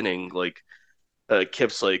the beginning,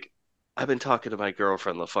 Kip's like, I've been talking to my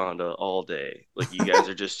girlfriend LaFonda all day. Like you guys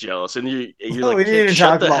are just jealous, and you're Oh, we like, didn't Kip, even shut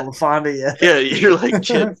talk the about LaFonda yeah. yet. You're like,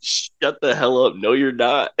 Kip, shut the hell up. No, you're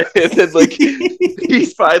not. And then like he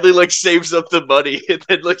finally like saves up the money, and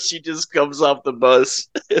then like she just comes off the bus,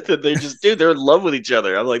 and then they're in love with each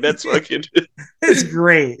other. I'm like, that's fucking. It's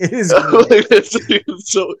great. It is great.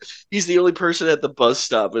 So he's the only person at the bus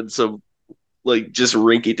stop in some like just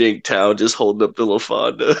rinky dink town just holding up the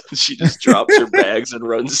LaFonda. She just drops her bags and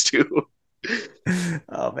runs too.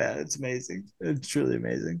 Oh man, it's amazing. It's truly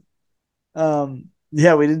amazing.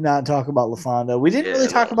 Yeah, we did not talk about LaFonda. We didn't really Yeah,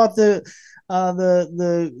 talk no. about the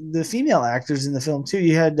female actors in the film too.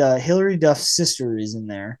 You had Hilary Duff's sister is in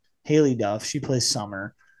there. Haley Duff. She plays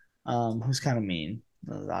Summer, who's kind of mean.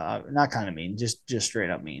 Not kind of mean, just straight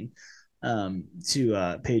up mean.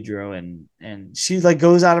 To Pedro, and she like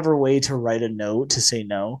goes out of her way to write a note to say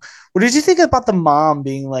no. What did you think about the mom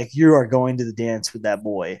being like, "You are going to the dance with that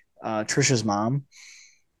boy," Trisha's mom?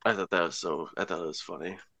 I thought it was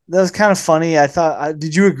funny. That was kind of funny. I thought.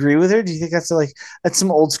 Did you agree with her? Do you think that's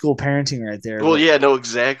some old school parenting right there? Well, But yeah, no,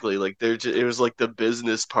 exactly. It was like the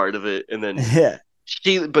business part of it, and then yeah,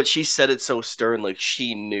 she said it so stern, like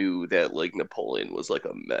she knew that like Napoleon was like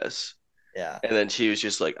a mess. yeah, And then she was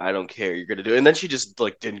just like, I don't care, you're gonna do it. And then she just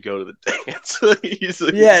like didn't go to the dance. He's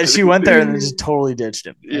like, yeah. She went there and then just totally ditched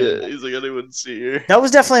him. And yeah, he's like, I didn't even see her. that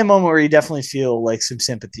was definitely a moment where you definitely feel like some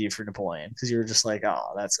sympathy for Napoleon because you were just like,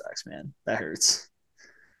 oh, that sucks, man. That hurts.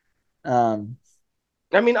 Um,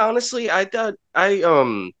 I mean, honestly, I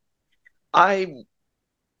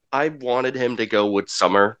I wanted him to go with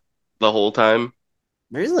Summer the whole time.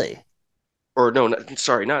 Really, Or no,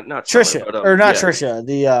 sorry, not Summer, Trisha but or not yeah,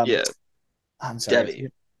 Trisha? yeah, I'm sorry.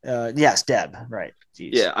 Debbie. Yes, Deb. Right. Jeez.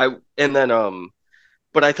 Yeah, I and then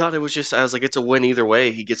but I thought it was just I was like, it's a win either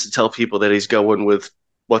way. He gets to tell people that he's going with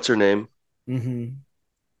what's her name, Mm-hmm.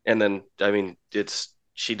 and then I mean, it's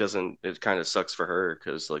she doesn't. It kind of sucks for her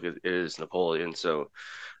because like it is Napoleon, so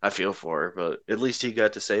I feel for her. But at least he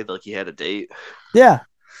got to say like he had a date. Yeah,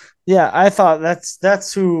 yeah. I thought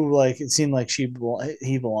that's who like it seemed like he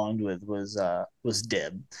belonged with was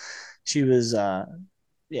Deb. She was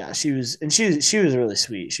yeah, she was, and she was really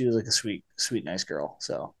sweet. She was like a sweet nice girl.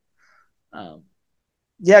 So um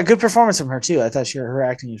yeah, good performance from her too. I thought her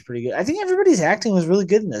acting was pretty good. I think everybody's acting was really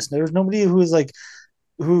good in this. There was nobody who was like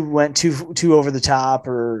who went too over the top,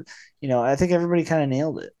 or I think everybody kind of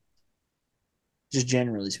nailed it, just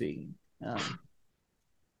generally speaking.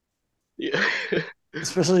 Yeah.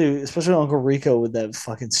 Especially Uncle Rico with that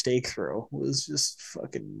fucking steak throw was just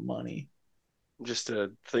fucking money. Just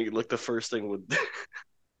to think, like the first thing with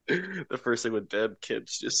Deb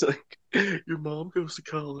Kip's just like your mom goes to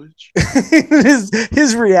college.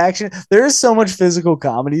 his reaction. There is so much physical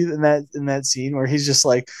comedy in that scene where he's just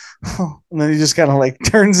like, oh, and then he just kind of like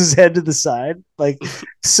turns his head to the side, like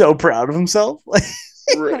so proud of himself. Like,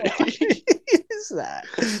 Right. what is that?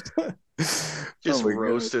 Just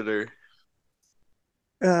roasted her.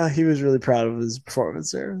 He was really proud of his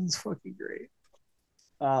performance there. It was fucking great.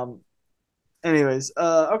 Um. Anyways,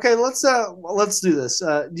 okay, let's do this.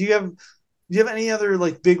 Do you have any other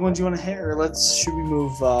like big ones you want to hit, or should we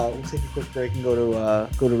move? We'll take a quick break and go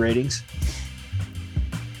to ratings.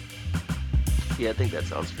 Yeah, I think that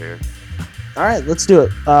sounds fair. All right, let's do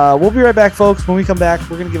it. We'll be right back, folks. When we come back,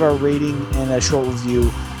 we're going to give our rating and a short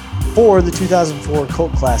review for the 2004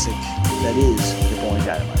 cult classic that is Napoleon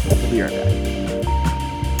Dynamite. We'll be right back.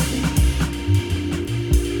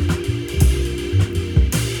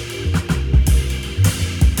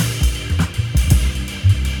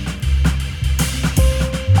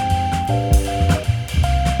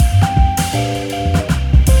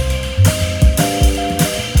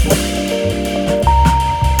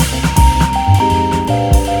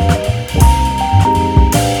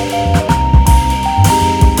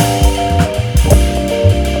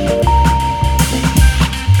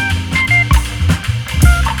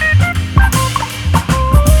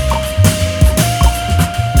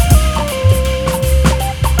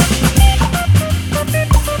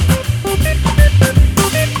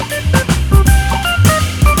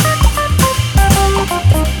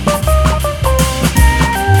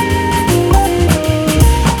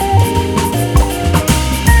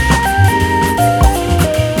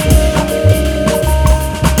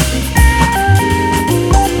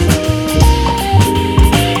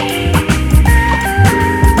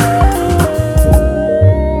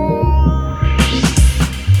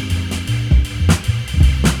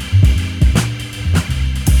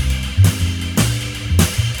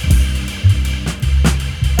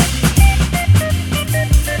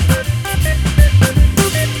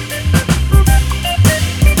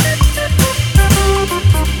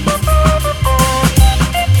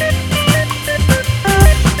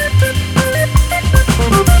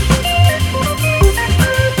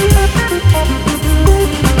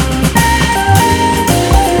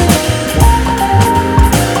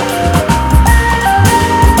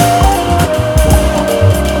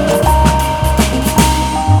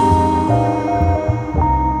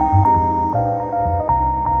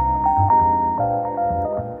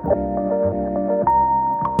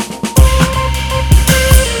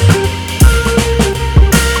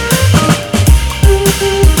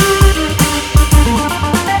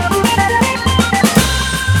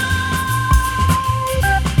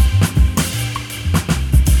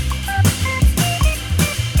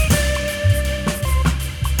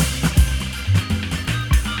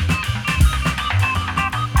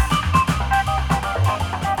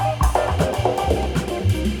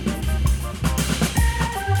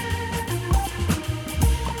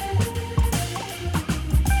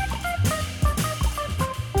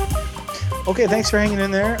 Okay, thanks for hanging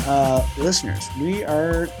in there, listeners.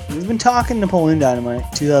 We've been talking Napoleon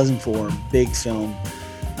Dynamite, 2004, big film.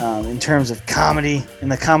 In terms of comedy in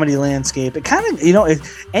the comedy landscape, it kind of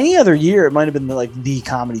any other year it might have been like the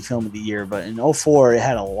comedy film of the year, but in 2004 it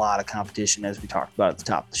had a lot of competition, as we talked about at the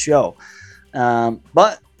top of the show.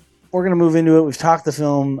 But we're gonna move into it. We've talked the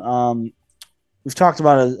film. We've talked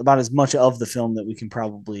about as much of the film that we can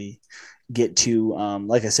probably get to.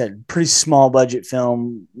 Like I said, pretty small budget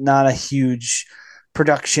film, not a huge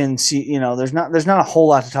production. See, there's not a whole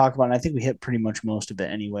lot to talk about. And I think we hit pretty much most of it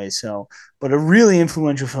anyway. So, but a really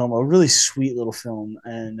influential film, a really sweet little film,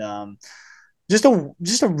 and just a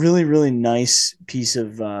really really nice piece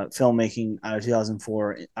of filmmaking out of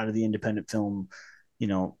 2004, out of the independent film,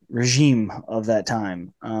 regime of that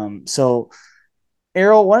time. So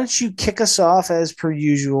Errol, why don't you kick us off as per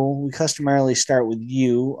usual? We customarily start with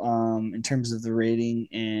you in terms of the rating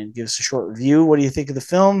and give us a short review. What do you think of the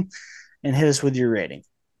film? And hit us with your rating.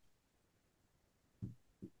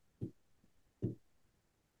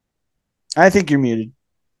 I think you're muted.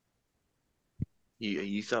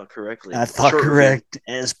 You thought correctly. I thought short correct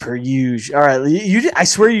review. As per usual. All right, I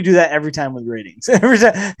swear you do that every time with ratings. Every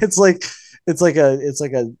time it's like a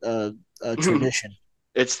tradition.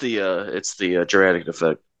 It's the dramatic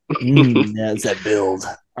effect. Yeah, it's that build.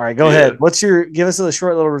 All right, go ahead. Give us a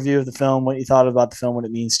short little review of the film, what you thought about the film, what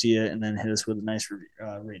it means to you, and then hit us with a nice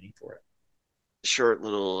rating for it. Short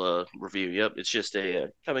little review. Yep, it's just a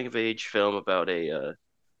coming of age film about a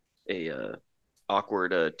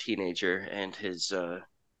awkward teenager and his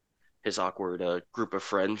awkward group of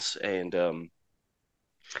friends, and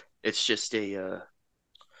it's just a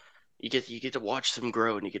you get to watch them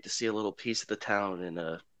grow, and you get to see a little piece of the town, and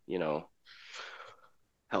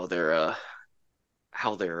how they're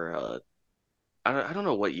I don't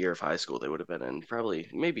know what year of high school they would have been in. Probably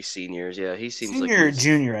maybe seniors. Yeah, he seems senior like or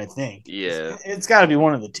junior, I think. Yeah, it's got to be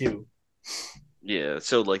one of the two. Yeah,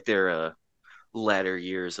 so like they're latter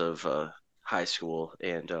years of high school,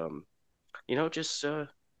 and just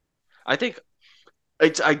I think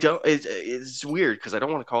I don't it's weird because I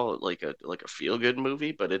don't want to call it like a feel good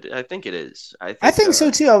movie, but I think it is. I I think think so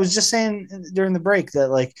too. I was just saying during the break that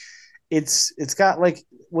like it's got like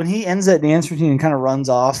when he ends that dance routine and kind of runs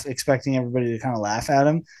off, expecting everybody to kind of laugh at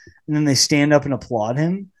him, and then they stand up and applaud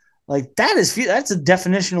him. Like that's a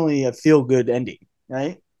definitionally a feel good ending,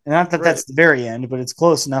 right? And not that right. that's the very end, but it's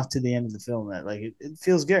close enough to the end of the film that like it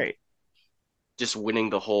feels great. Just winning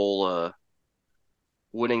the whole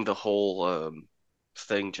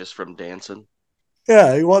thing just from dancing.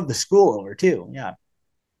 Yeah, he won the school over too. Yeah,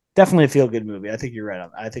 definitely a feel good movie. I think you're right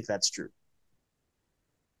on. I think that's true.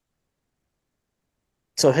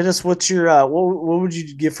 So hit us. What's your what would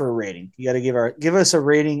you give for a rating? You got to give us a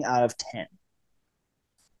rating out of 10.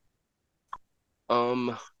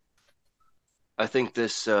 Um, I think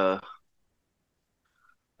this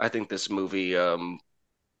movie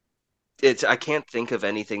it's I can't think of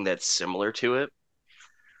anything that's similar to it.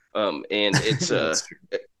 And That's true.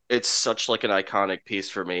 it's such like an iconic piece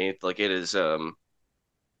for me. Like it is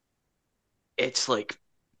it's like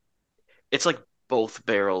it's like both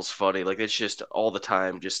barrels funny. Like it's just all the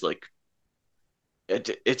time just like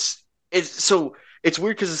it's so it's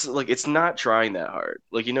weird because it's like it's not trying that hard.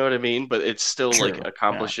 Like you know what I mean? But it still like True. Yeah.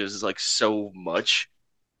 accomplishes like so much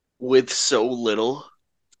with so little.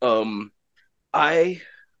 Um I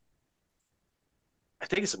I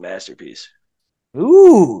think it's a masterpiece.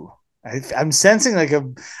 Ooh, I'm sensing like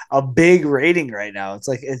a big rating right now. It's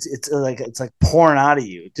like pouring out of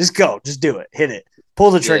you. Just go, just do it, hit it,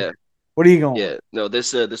 pull the Yeah. trigger. What are you going with? Yeah. No,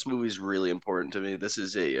 this movie is really important to me. This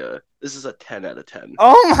is a 10 out of 10.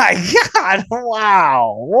 Oh my god!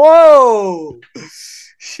 Wow! Whoa!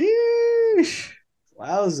 Sheesh!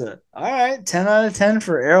 Wowza! All right, 10 out of 10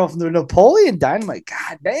 for Arrow from the Napoleon Dynamite.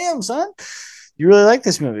 God damn, son! You really like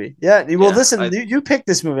this movie? Yeah. Well, Yeah, listen, I you picked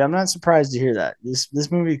this movie. I'm not surprised to hear that.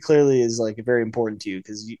 This movie clearly is like very important to you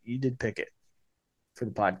because you did pick it for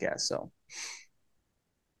the podcast. So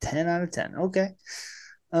 10 out of 10. Okay.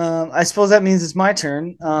 I suppose that means it's my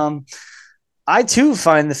turn. I too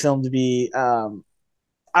find the film to be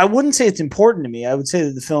I wouldn't say it's important to me. I would say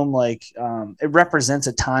that the film it represents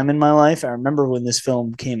a time in my life. I remember when this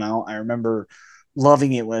film came out. I remember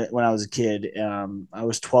loving it when I was a kid. I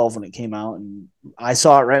was 12 when it came out, and I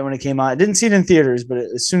saw it right when it came out. I didn't see it in theaters, but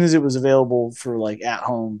as soon as it was available for like at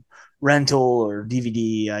home rental or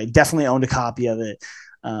DVD, I definitely owned a copy of it.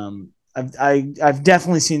 I've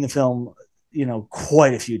definitely seen the film,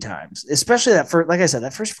 quite a few times. Especially that first, like I said,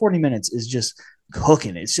 that first 40 minutes is just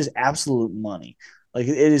hooking. It's just absolute money. Like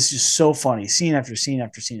it is just so funny. Scene after scene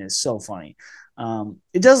after scene is so funny.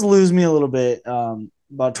 It does lose me a little bit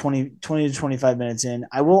about 20 to 25 minutes in.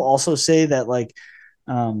 I will also say that like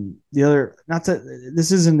the other not that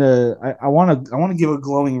this isn't a I want to give a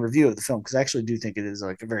glowing review of the film because I actually do think it is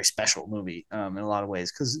like a very special movie in a lot of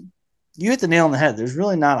ways because you hit the nail on the head. There's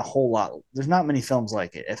really not a whole lot. There's not many films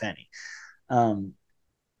like it, if any. Um,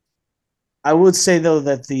 I would say though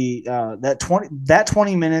that the that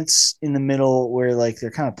 20 minutes in the middle where like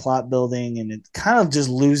they're kind of plot building and it kind of just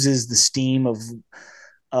loses the steam of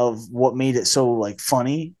what made it so like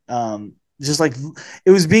funny. Just like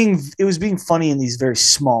it was being funny in these very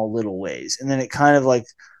small little ways, and then it kind of like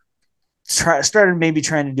started maybe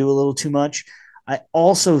trying to do a little too much. I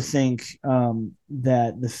also think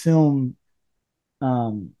that the film,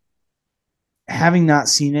 um, having not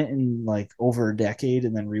seen it in like over a decade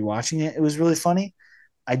and then rewatching it, it was really funny.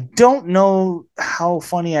 I don't know how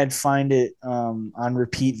funny I'd find it on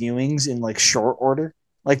repeat viewings in like short order.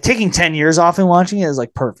 Like taking 10 years off and watching it is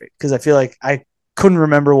like perfect because I feel like I couldn't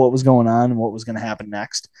remember what was going on and what was going to happen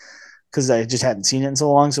next because I just hadn't seen it in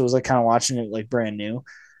so long. So it was like kind of watching it like brand new,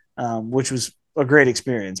 which was a great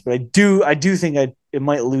experience. But I do think it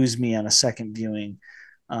might lose me on a second viewing.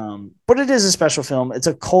 But it is a special film. It's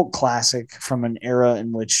a cult classic from an era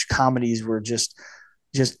in which comedies were just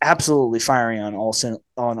absolutely firing on all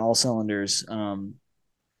cylinders.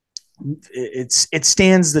 It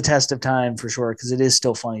stands the test of time for sure because it is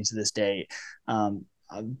still funny to this day.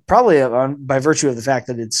 Probably by virtue of the fact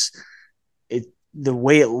that it the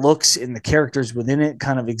way it looks and the characters within it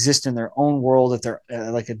kind of exist in their own world at their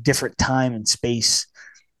like a different time and space.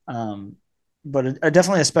 Um, but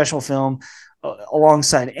definitely a special film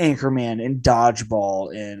alongside Anchorman and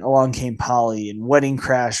Dodgeball and Along Came Polly and Wedding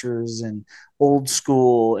Crashers and Old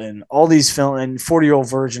School and all these film and 40-Year-Old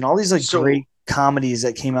Virgin, all these like so great comedies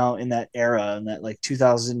that came out in that era in that like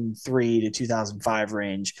 2003 to 2005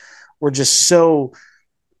 range were just so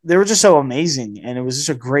they were just so amazing and it was just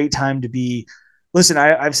a great time to be listen,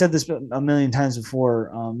 I've said this a million times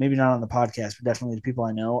before, maybe not on the podcast, but definitely to people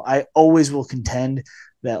I know. I always will contend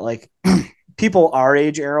that like people our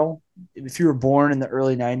age, Errol, if you were born in the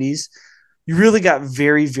early '90s, you really got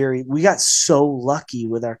we got so lucky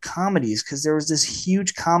with our comedies because there was this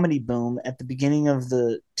huge comedy boom at the beginning of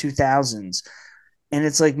the 2000s, and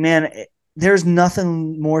it's like, man, there's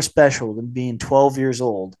nothing more special than being 12 years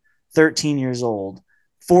old, 13 years old,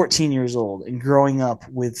 14 years old, and growing up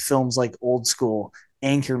with films like Old School,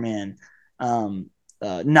 Anchorman,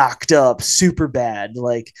 Knocked Up, Super Bad.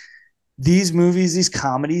 Like these movies, these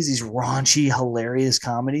comedies, these raunchy, hilarious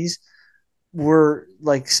comedies were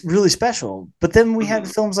like really special. But then we had Mhm.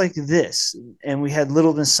 films like this, and we had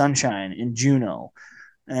Little Miss Sunshine and Juno,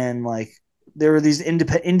 and like there were these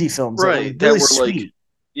indie films that were Right. really That were like, sweet.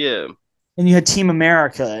 yeah. And you had Team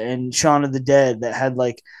America and Shaun of the Dead that had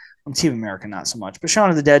like, Team America not so much, but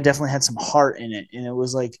Shaun of the Dead definitely had some heart in it, and it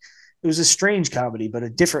was like it was a strange comedy, but a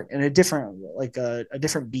different like a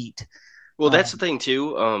different beat. Well, that's the Um, thing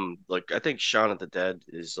too. Like I think Shaun of the Dead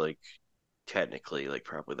is like technically like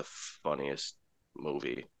probably the funniest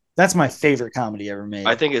movie. that's my Like favorite comedy ever I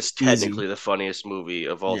made. think it's Easy, technically the funniest movie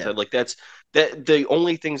of all yeah, time. Like that the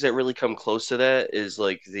only things that really come close to that is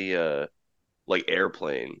like the like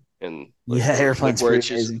Airplane and like yeah. those like Airplane's where pretty it's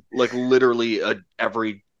just amazing. like literally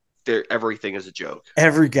everything is a joke.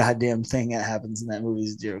 Every goddamn thing that happens in that movie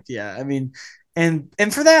is a joke. Yeah, I mean, and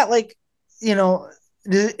for that, like, you know,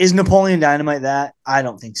 is Napoleon Dynamite that? I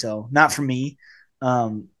don't think so. Not for me.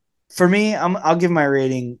 Um, for me, I'll give my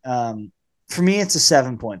rating. For me, it's a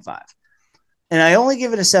 7.5, and I only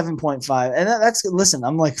give it a 7.5. And that's listen,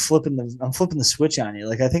 I'm flipping the switch on you.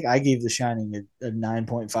 Like I think I gave The Shining a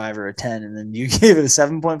 9.5 or a 10, and then you gave it a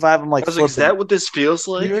 7.5. I'm I like was like, is flipping. that what this feels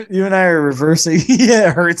like? You and I are reversing. Yeah,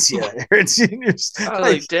 it hurts you. It hurts you. I was Like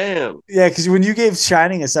like, damn. yeah, because when you gave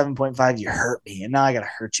Shining a 7.5, you hurt me, and now I gotta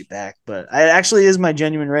hurt you back. But it actually is my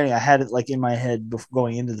genuine rating. I had it like in my head before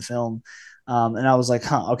going into the film, and I was like,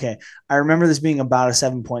 huh, okay. I remember this being about a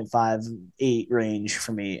 7.58 range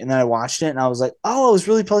for me, and then I watched it, and I was like, oh, I was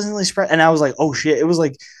really pleasantly surprised, and I was like, oh shit, it was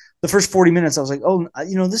like the first 40 minutes. I was like, oh,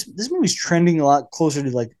 this movie's trending a lot closer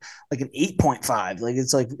to like an 8.5. Like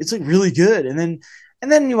it's like really good, and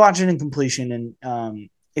then you watch it in completion, and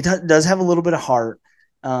it does have a little bit of heart,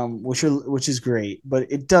 which is great,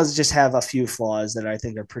 but it does just have a few flaws that I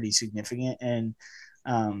think are pretty significant, and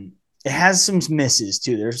um, it has some misses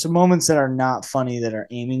too. There's some moments that are not funny that are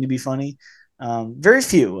aiming to be funny. Very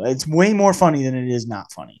few. It's way more funny than it is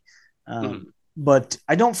not funny. Mhm. But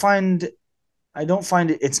I don't find it.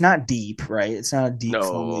 It's not deep, right? It's not a deep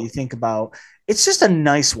film that you No. think about. It's just a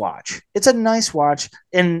nice watch. It's a nice watch,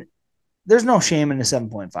 and there's no shame in a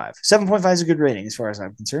 7.5. 7.5 is a good rating as far as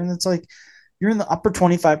I'm concerned. It's like you're in the upper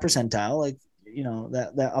 25 percentile, like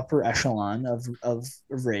that upper echelon of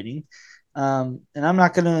rating. And I'm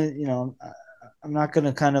not gonna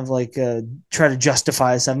kind of like try to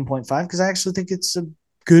justify a 7.5 because I actually think it's a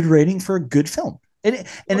good rating for a good film. And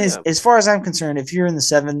Oh as yeah. as far as I'm concerned, if you're in the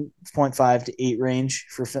 7.5 to 8 range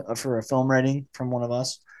for a film rating from one of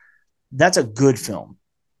us, that's a good film.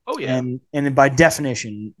 Oh yeah. And by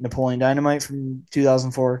definition, Napoleon Dynamite from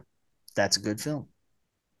 2004, that's a good film,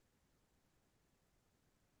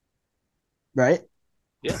 right?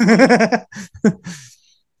 Yeah. Oh yeah.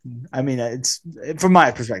 I mean, it's from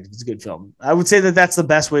my perspective, it's a good film. I would say that that's the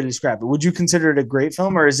best way to describe it. Would you consider it a great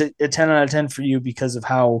film, or is it a 10 out of 10 for you because of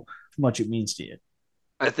how much it means to you?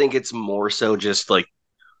 I think it's more so just like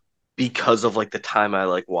because of like the time I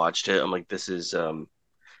like watched it. I'm like, this is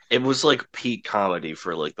it was like peak comedy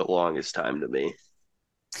for like the longest time to me.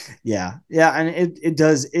 Yeah, yeah, and it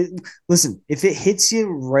does. Listen, if it hits you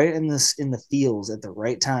right in the feels at the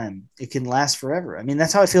right time, it can last forever. I mean,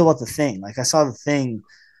 that's how I feel about the thing. Like I saw the thing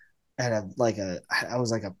at a like a I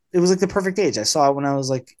was like a it was like the perfect age. I saw it when I was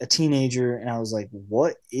like a teenager, and I was like,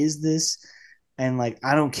 what is this? And like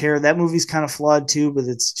I don't care. That movie's kind of flawed too, but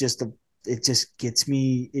it just gets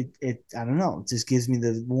me. It I don't know. It just gives me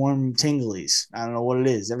the warm tinglies. I don't know what it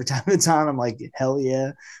is. Every time it's on, I'm like, hell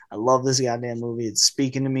yeah, I love this goddamn movie. It's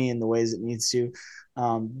speaking to me in the ways it needs to.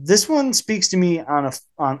 This one speaks to me on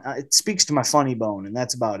it speaks to my funny bone, and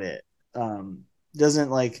that's about it. Doesn't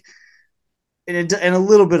like and a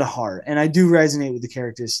little bit of heart, and I do resonate with the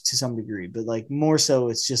characters to some degree, but like more so,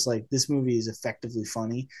 it's just like this movie is effectively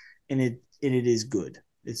funny, and it is good.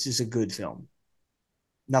 It's just a good film,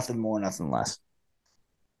 nothing more, nothing less.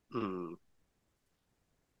 Mm,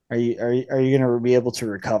 Are you gonna be able to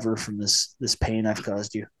recover from this pain I've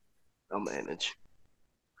caused you? I'll manage.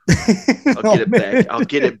 I'll get it back. I'll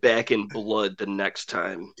get it back in blood the next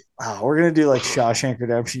time. Oh, we're gonna do like Shawshank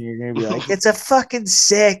Redemption. You're gonna be like, it's a fucking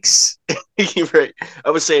 6. You're right. I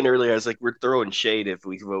was saying earlier, I was like, we're throwing shade if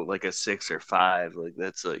we vote like a 6 or 5. Like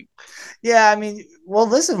that's like, Yeah, I mean, well,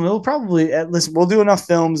 listen, we'll do enough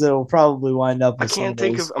films that will probably wind up I with some can't of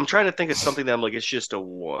think those. of. I'm trying to think of something that I'm like, it's just a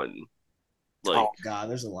 1. Like, Oh God,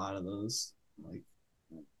 there's a lot of those. Like,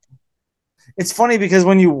 it's funny because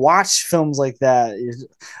when you watch films like that,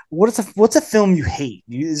 what's a film you hate?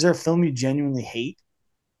 Is there a film you genuinely hate?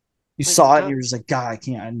 You like the saw it and top. you're just like, God, I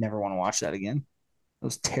can't. I never want to watch that again. It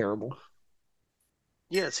was terrible.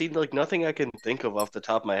 Yeah, see, like nothing I can think of off the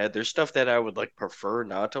top of my head. There's stuff that I would like prefer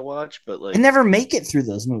not to watch, but I like, never make it through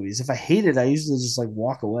those movies. If I hate it, I usually just like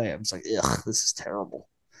walk away. I'm just like, ugh, this is terrible.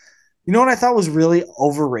 You know what I thought was really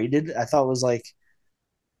overrated? I thought was like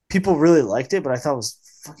people really liked it, but I thought it was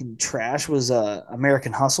fucking trash. Was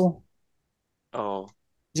American Hustle? oh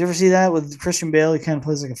Did you ever see that with Christian Bale? He kind of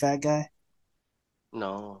plays like a fat guy.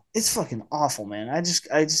 no, It's fucking awful, man. I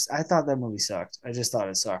thought that movie sucked. I just thought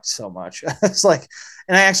it sucked so much. It's like,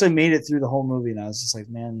 and I actually made it through the whole movie, and I was just like,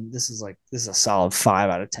 man, this is a solid 5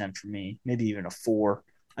 out of 10 for me, maybe even a 4.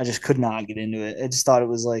 I just could not get into it. I just thought it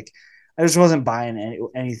was like, I just wasn't buying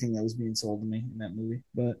anything that was being sold to me in that movie.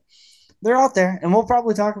 But they're out there, and we'll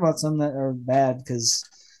probably talk about some that are bad because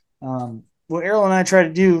what Errol and I try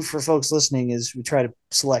to do for folks listening is we try to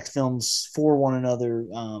select films for one another.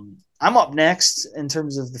 I'm up next in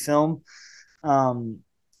terms of the film, um,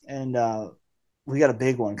 and we got a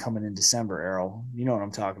big one coming in December. Errol, you know what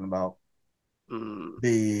I'm talking about? mm,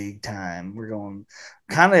 Big time. We're going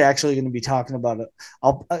kind of actually going to be talking about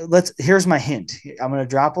it. Here's my hint. I'm going to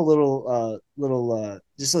drop a little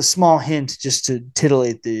just a small hint just to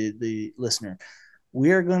titillate the listener.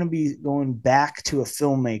 We are going to be going back to a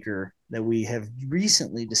filmmaker that we have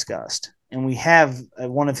recently discussed, and we have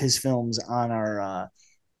one of his films on our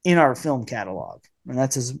in our film catalog. And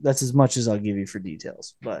that's as much as I'll give you for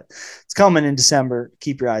details. But it's coming in December.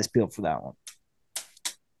 Keep your eyes peeled for that one.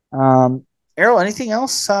 Errol, anything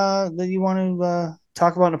else that you want to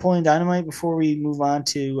talk about Napoleon Dynamite before we move on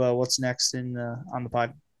to what's next in on the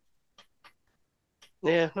pod?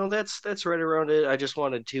 yeah, no, that's right around it. I just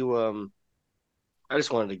wanted to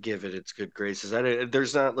give it its good graces.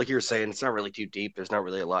 There's not like you were saying, it's not really too deep. There's not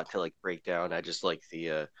really a lot to like break down. I just like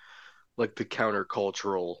the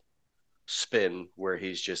countercultural spin where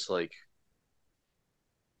he's just like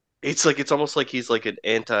it's almost like he's like an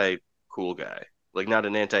anti cool guy, like not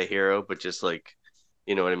an anti hero, but just like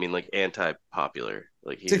you know what I mean, like anti popular.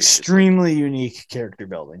 Like It's he was just like extremely unique character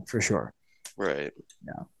building for sure. right,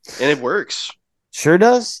 Yeah. and it works. Sure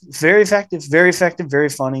does. Very effective, very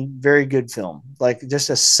funny, very good film. Like just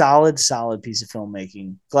a solid piece of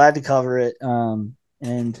filmmaking. Glad to cover it.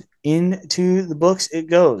 And into the books it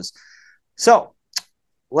goes. So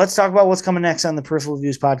let's talk about what's coming next on the Peripheral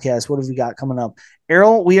Views podcast. What have we got coming up?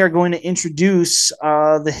 Errol, we are going to introduce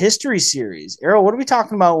the history series. Errol, what are we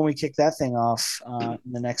talking about when we kick that thing off in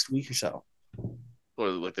the next week or so?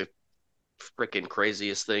 Well, like the freaking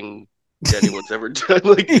craziest thing anyone's ever done.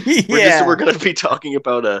 Like Yeah. we're gonna be talking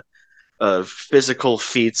about physical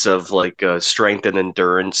feats of like strength and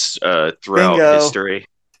endurance throughout Bingo. history.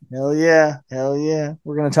 Hell yeah. Hell yeah.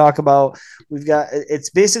 We're going to talk about, it's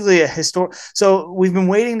basically a historic. So we've been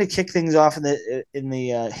waiting to kick things off in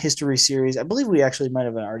the history series. I believe we actually might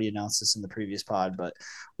have already announced this in the previous pod, but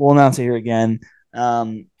we'll announce it here again.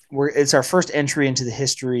 It's our first entry into the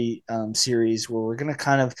history series where we're going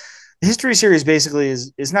to the history series basically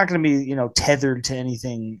is not going to be, tethered to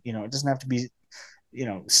anything, it doesn't have to be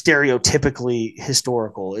stereotypically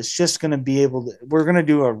historical. It's just going to be we're going to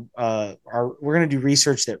do we're going to do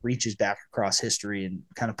research that reaches back across history and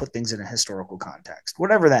kind of put things in a historical context,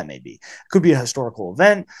 whatever that may be. Could be a historical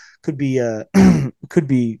event, could be could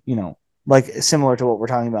be, like similar to what we're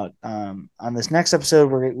talking about on this next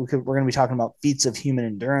episode. We're going to be talking about feats of human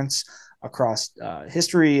endurance across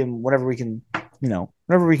history and whatever we can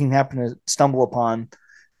happen to stumble upon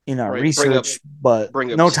in our Right. research, but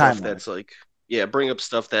Bring up no stuff timeline. that's like yeah, bring up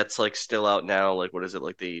stuff that's like still out now. Like what is it?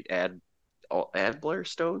 Like the ad Blair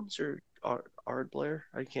stones or Ard Blair?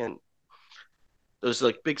 I can't. Those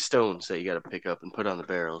like big stones that you got to pick up and put on the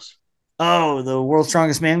barrels. Oh, the world's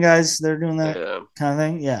strongest man guys, they're doing that Yeah. kind of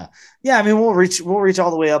thing. Yeah. Yeah. I mean, we'll reach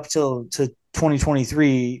all the way up to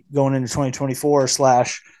 2023 going into 2024 /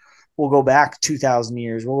 we'll go back 2,000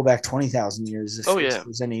 years. We'll go back 20,000 years Oh if yeah.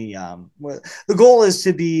 there's any. The goal is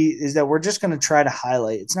that we're just going to try to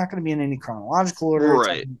highlight. It's not going to be in any chronological order.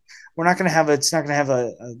 Right. We're not going to have a. It's not going to have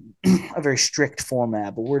a very strict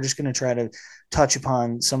format, but we're just going to try to touch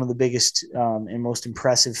upon some of the biggest and most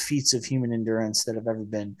impressive feats of human endurance that have ever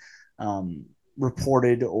been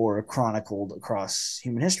reported or chronicled across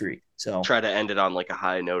human history. So Try to end it on like a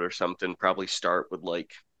high note or something. Probably start with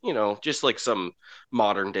like, just like some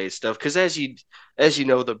modern day stuff. Because as you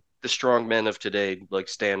know, the strong men of today like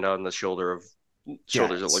stand on the shoulders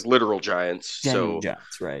of like giants, literal giants. genuine So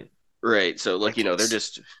giants, right? right. So like, they're Vikings.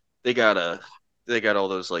 just they got all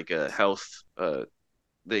those like health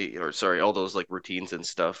all those like routines and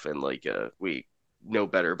stuff, and like we know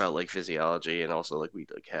better about like physiology, and also like we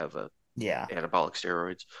like have Yeah, anabolic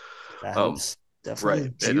steroids. that Um, helps. Definitely,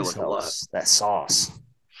 right. the And juice like a lot. helps. That sauce.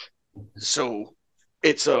 So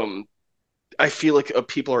it's I feel like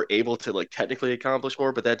people are able to like technically accomplish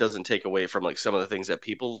more, but that doesn't take away from like some of the things that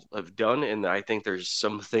people have done. And I think there's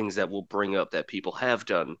some things that we'll bring up that people have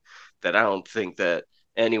done that I don't think that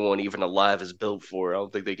anyone even alive is built for. I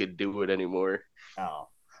don't think they could do it anymore. No,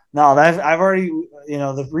 no, I've already,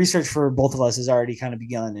 the research for both of us has already kind of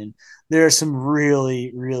begun, and there are some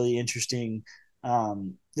really, really interesting.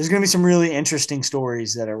 There's going to be some really interesting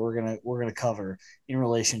stories that we're gonna cover in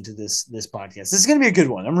relation to this podcast. This is going to be a good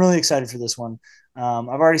one. I'm really excited for this one. I've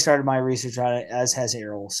already started my research on it, as has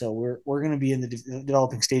Errol. So we're going to be in the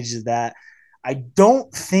developing stages of that. I'm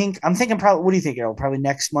thinking probably. What do you think, Errol? Probably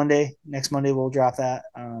next Monday. Next Monday we'll drop that.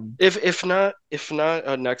 If not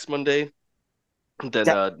next Monday, then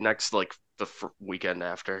That next like the weekend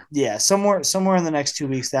after. Yeah, somewhere in the next 2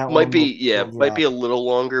 weeks, that Might one be, yeah, will might be drop. a little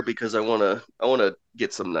longer because I wanna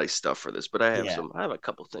get some nice stuff for this, but Yeah, I have a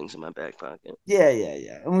couple things in my back pocket. yeah,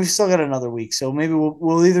 and we've still got another week, so maybe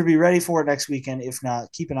we'll either be ready for it next weekend. If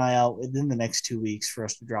not, keep an eye out within the next 2 weeks for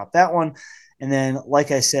us to drop that one. And then,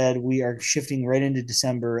 like I said, we are shifting right into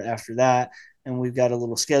December after that, and we've got a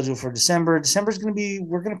little schedule for December. December's going to be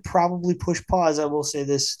we're going to probably push pause. I will say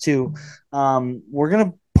this too. We're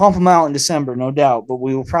going to pump them out in December, no doubt, but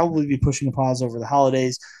we will probably be pushing a pause over the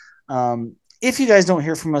holidays. If you guys don't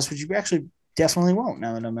hear from us, which you actually definitely won't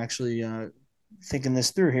now that I'm actually thinking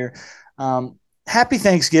this through here. Happy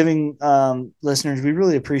Thanksgiving, listeners. We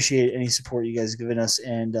really appreciate any support you guys have given us,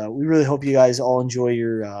 and we really hope you guys all enjoy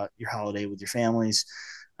your holiday with your families.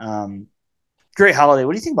 Um, Great holiday.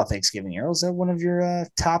 What do you think about Thanksgiving, Errol? Is that one of your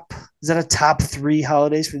top? Is that a top three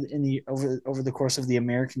holidays for in the over the course of the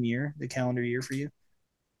American year, the calendar year for you?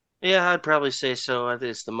 Yeah, I'd probably say so. I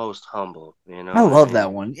think it's the most humble, you know I what I love that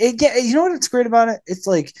mean? one. Yeah, you know what's great about it? It's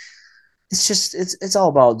like it's all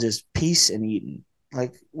about just peace and eating.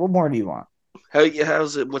 Like, what more do you want?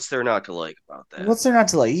 How's it? What's there not to like about that? What's there not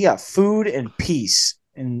to like? You got food and peace,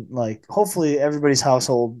 and like hopefully everybody's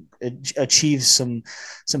household achieves some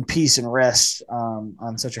peace and rest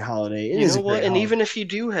on such a holiday. It You is know a great what? And holiday. even if you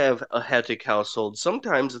do have a hectic household,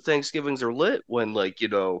 sometimes the Thanksgivings are lit when like, when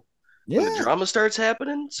the Yeah, drama starts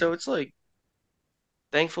happening. So it's like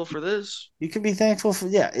thankful for this. you can be thankful for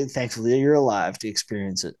thankfully you're alive to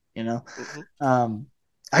experience it. Hmm. Um,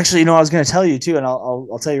 Actually, I was going to tell you too, and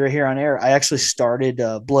I'll tell you right here on air. I actually started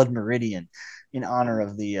Blood Meridian in honor Ooh,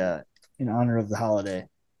 of the holiday.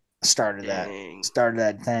 Started that dang. started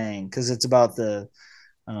that thing because it's about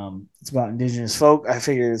indigenous folk. I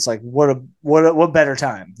figured it's like what better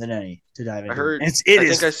time than any to dive I into it. heard It I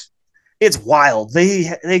think is it's wild. They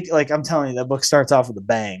like I'm telling you that book starts off with a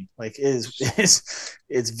bang. Like it is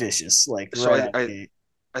it's vicious. Like so right out the gate.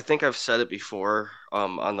 I think I've said it before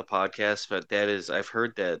on the podcast, but I've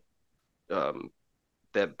heard that um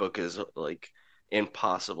that book is like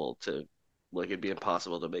impossible to like it'd be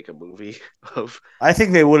impossible to make a movie of. I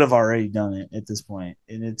think they would have already done it at this point,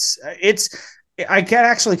 and it's I can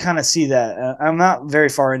actually kind of see that. I'm not very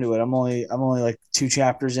far into it. I'm only like 2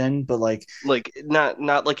 chapters in, but like Like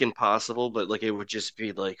not like impossible, but like it would just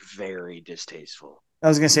be like very distasteful. I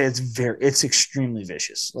was gonna say, it's extremely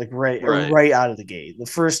vicious. Like Right. right out of the gate.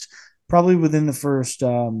 Probably within the first.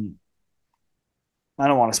 I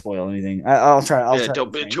don't want to spoil anything. I'll try. I'll Yeah, try to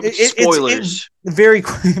don't refrain. It's spoilers. very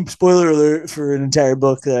spoiler alert for an entire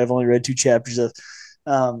book that I've only read 2 chapters of.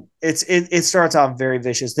 It starts off very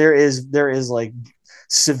vicious. There is like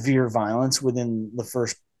severe violence within the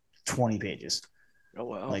first 20 pages. Oh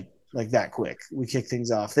wow. Like that quick. We kick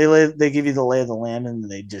things off. They give you the lay of the land and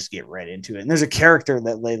they just get right into it. And there's a character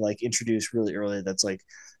that they like introduce really early that's like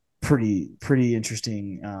pretty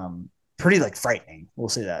interesting. Pretty like frightening. We'll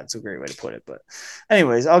say that. It's a great way to put it. But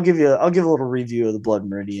anyways, I'll give a little review of the Blood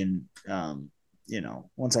Meridian.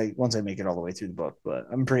 Once I make it all the way through the book. But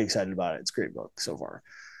I'm pretty excited about it. It's a great book so far.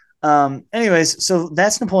 Anyways, so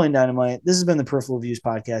that's Napoleon Dynamite. This has been the Peripheral Views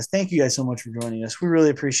podcast. Thank you guys so much for joining us. We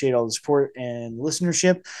really appreciate all the support and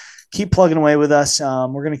listenership. Keep plugging away with us.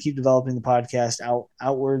 We're going to keep developing the podcast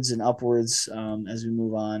outwards and upwards as we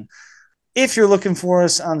move on. If you're looking for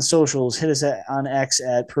us on socials, hit us on X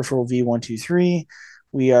at Peripheral V123.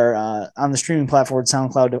 We are on the streaming platform,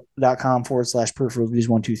 soundcloud.com/Peripheral Views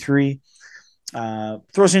 123.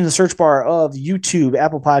 Throw us in the search bar of YouTube,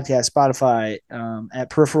 Apple Podcast, Spotify at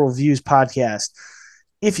Peripheral Views Podcast.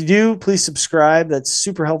 If you do, please subscribe. That's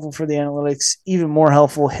super helpful for the analytics. Even more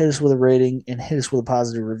helpful, hit us with a rating and hit us with a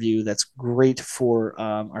positive review. That's great for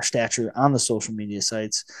our stature on the social media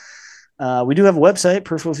sites. We do have a website,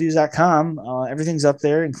 peripheralviews.com. Everything's up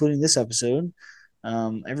there, including this episode.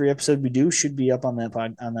 Every episode we do should be up on that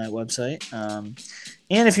website.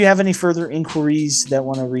 And if you have any further inquiries that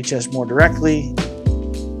want to reach us more directly,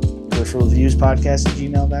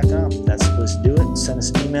 peripheralviewspodcast@gmail.com. That's the place to do it. Send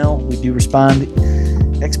us an email. We do respond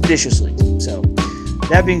expeditiously. So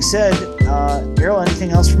that being said, Errol,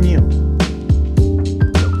 anything else from you? No.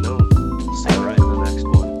 See you right in the next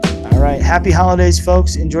one. All right. Happy holidays,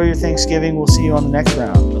 folks. Enjoy your Thanksgiving. We'll see you on the next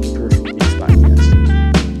round.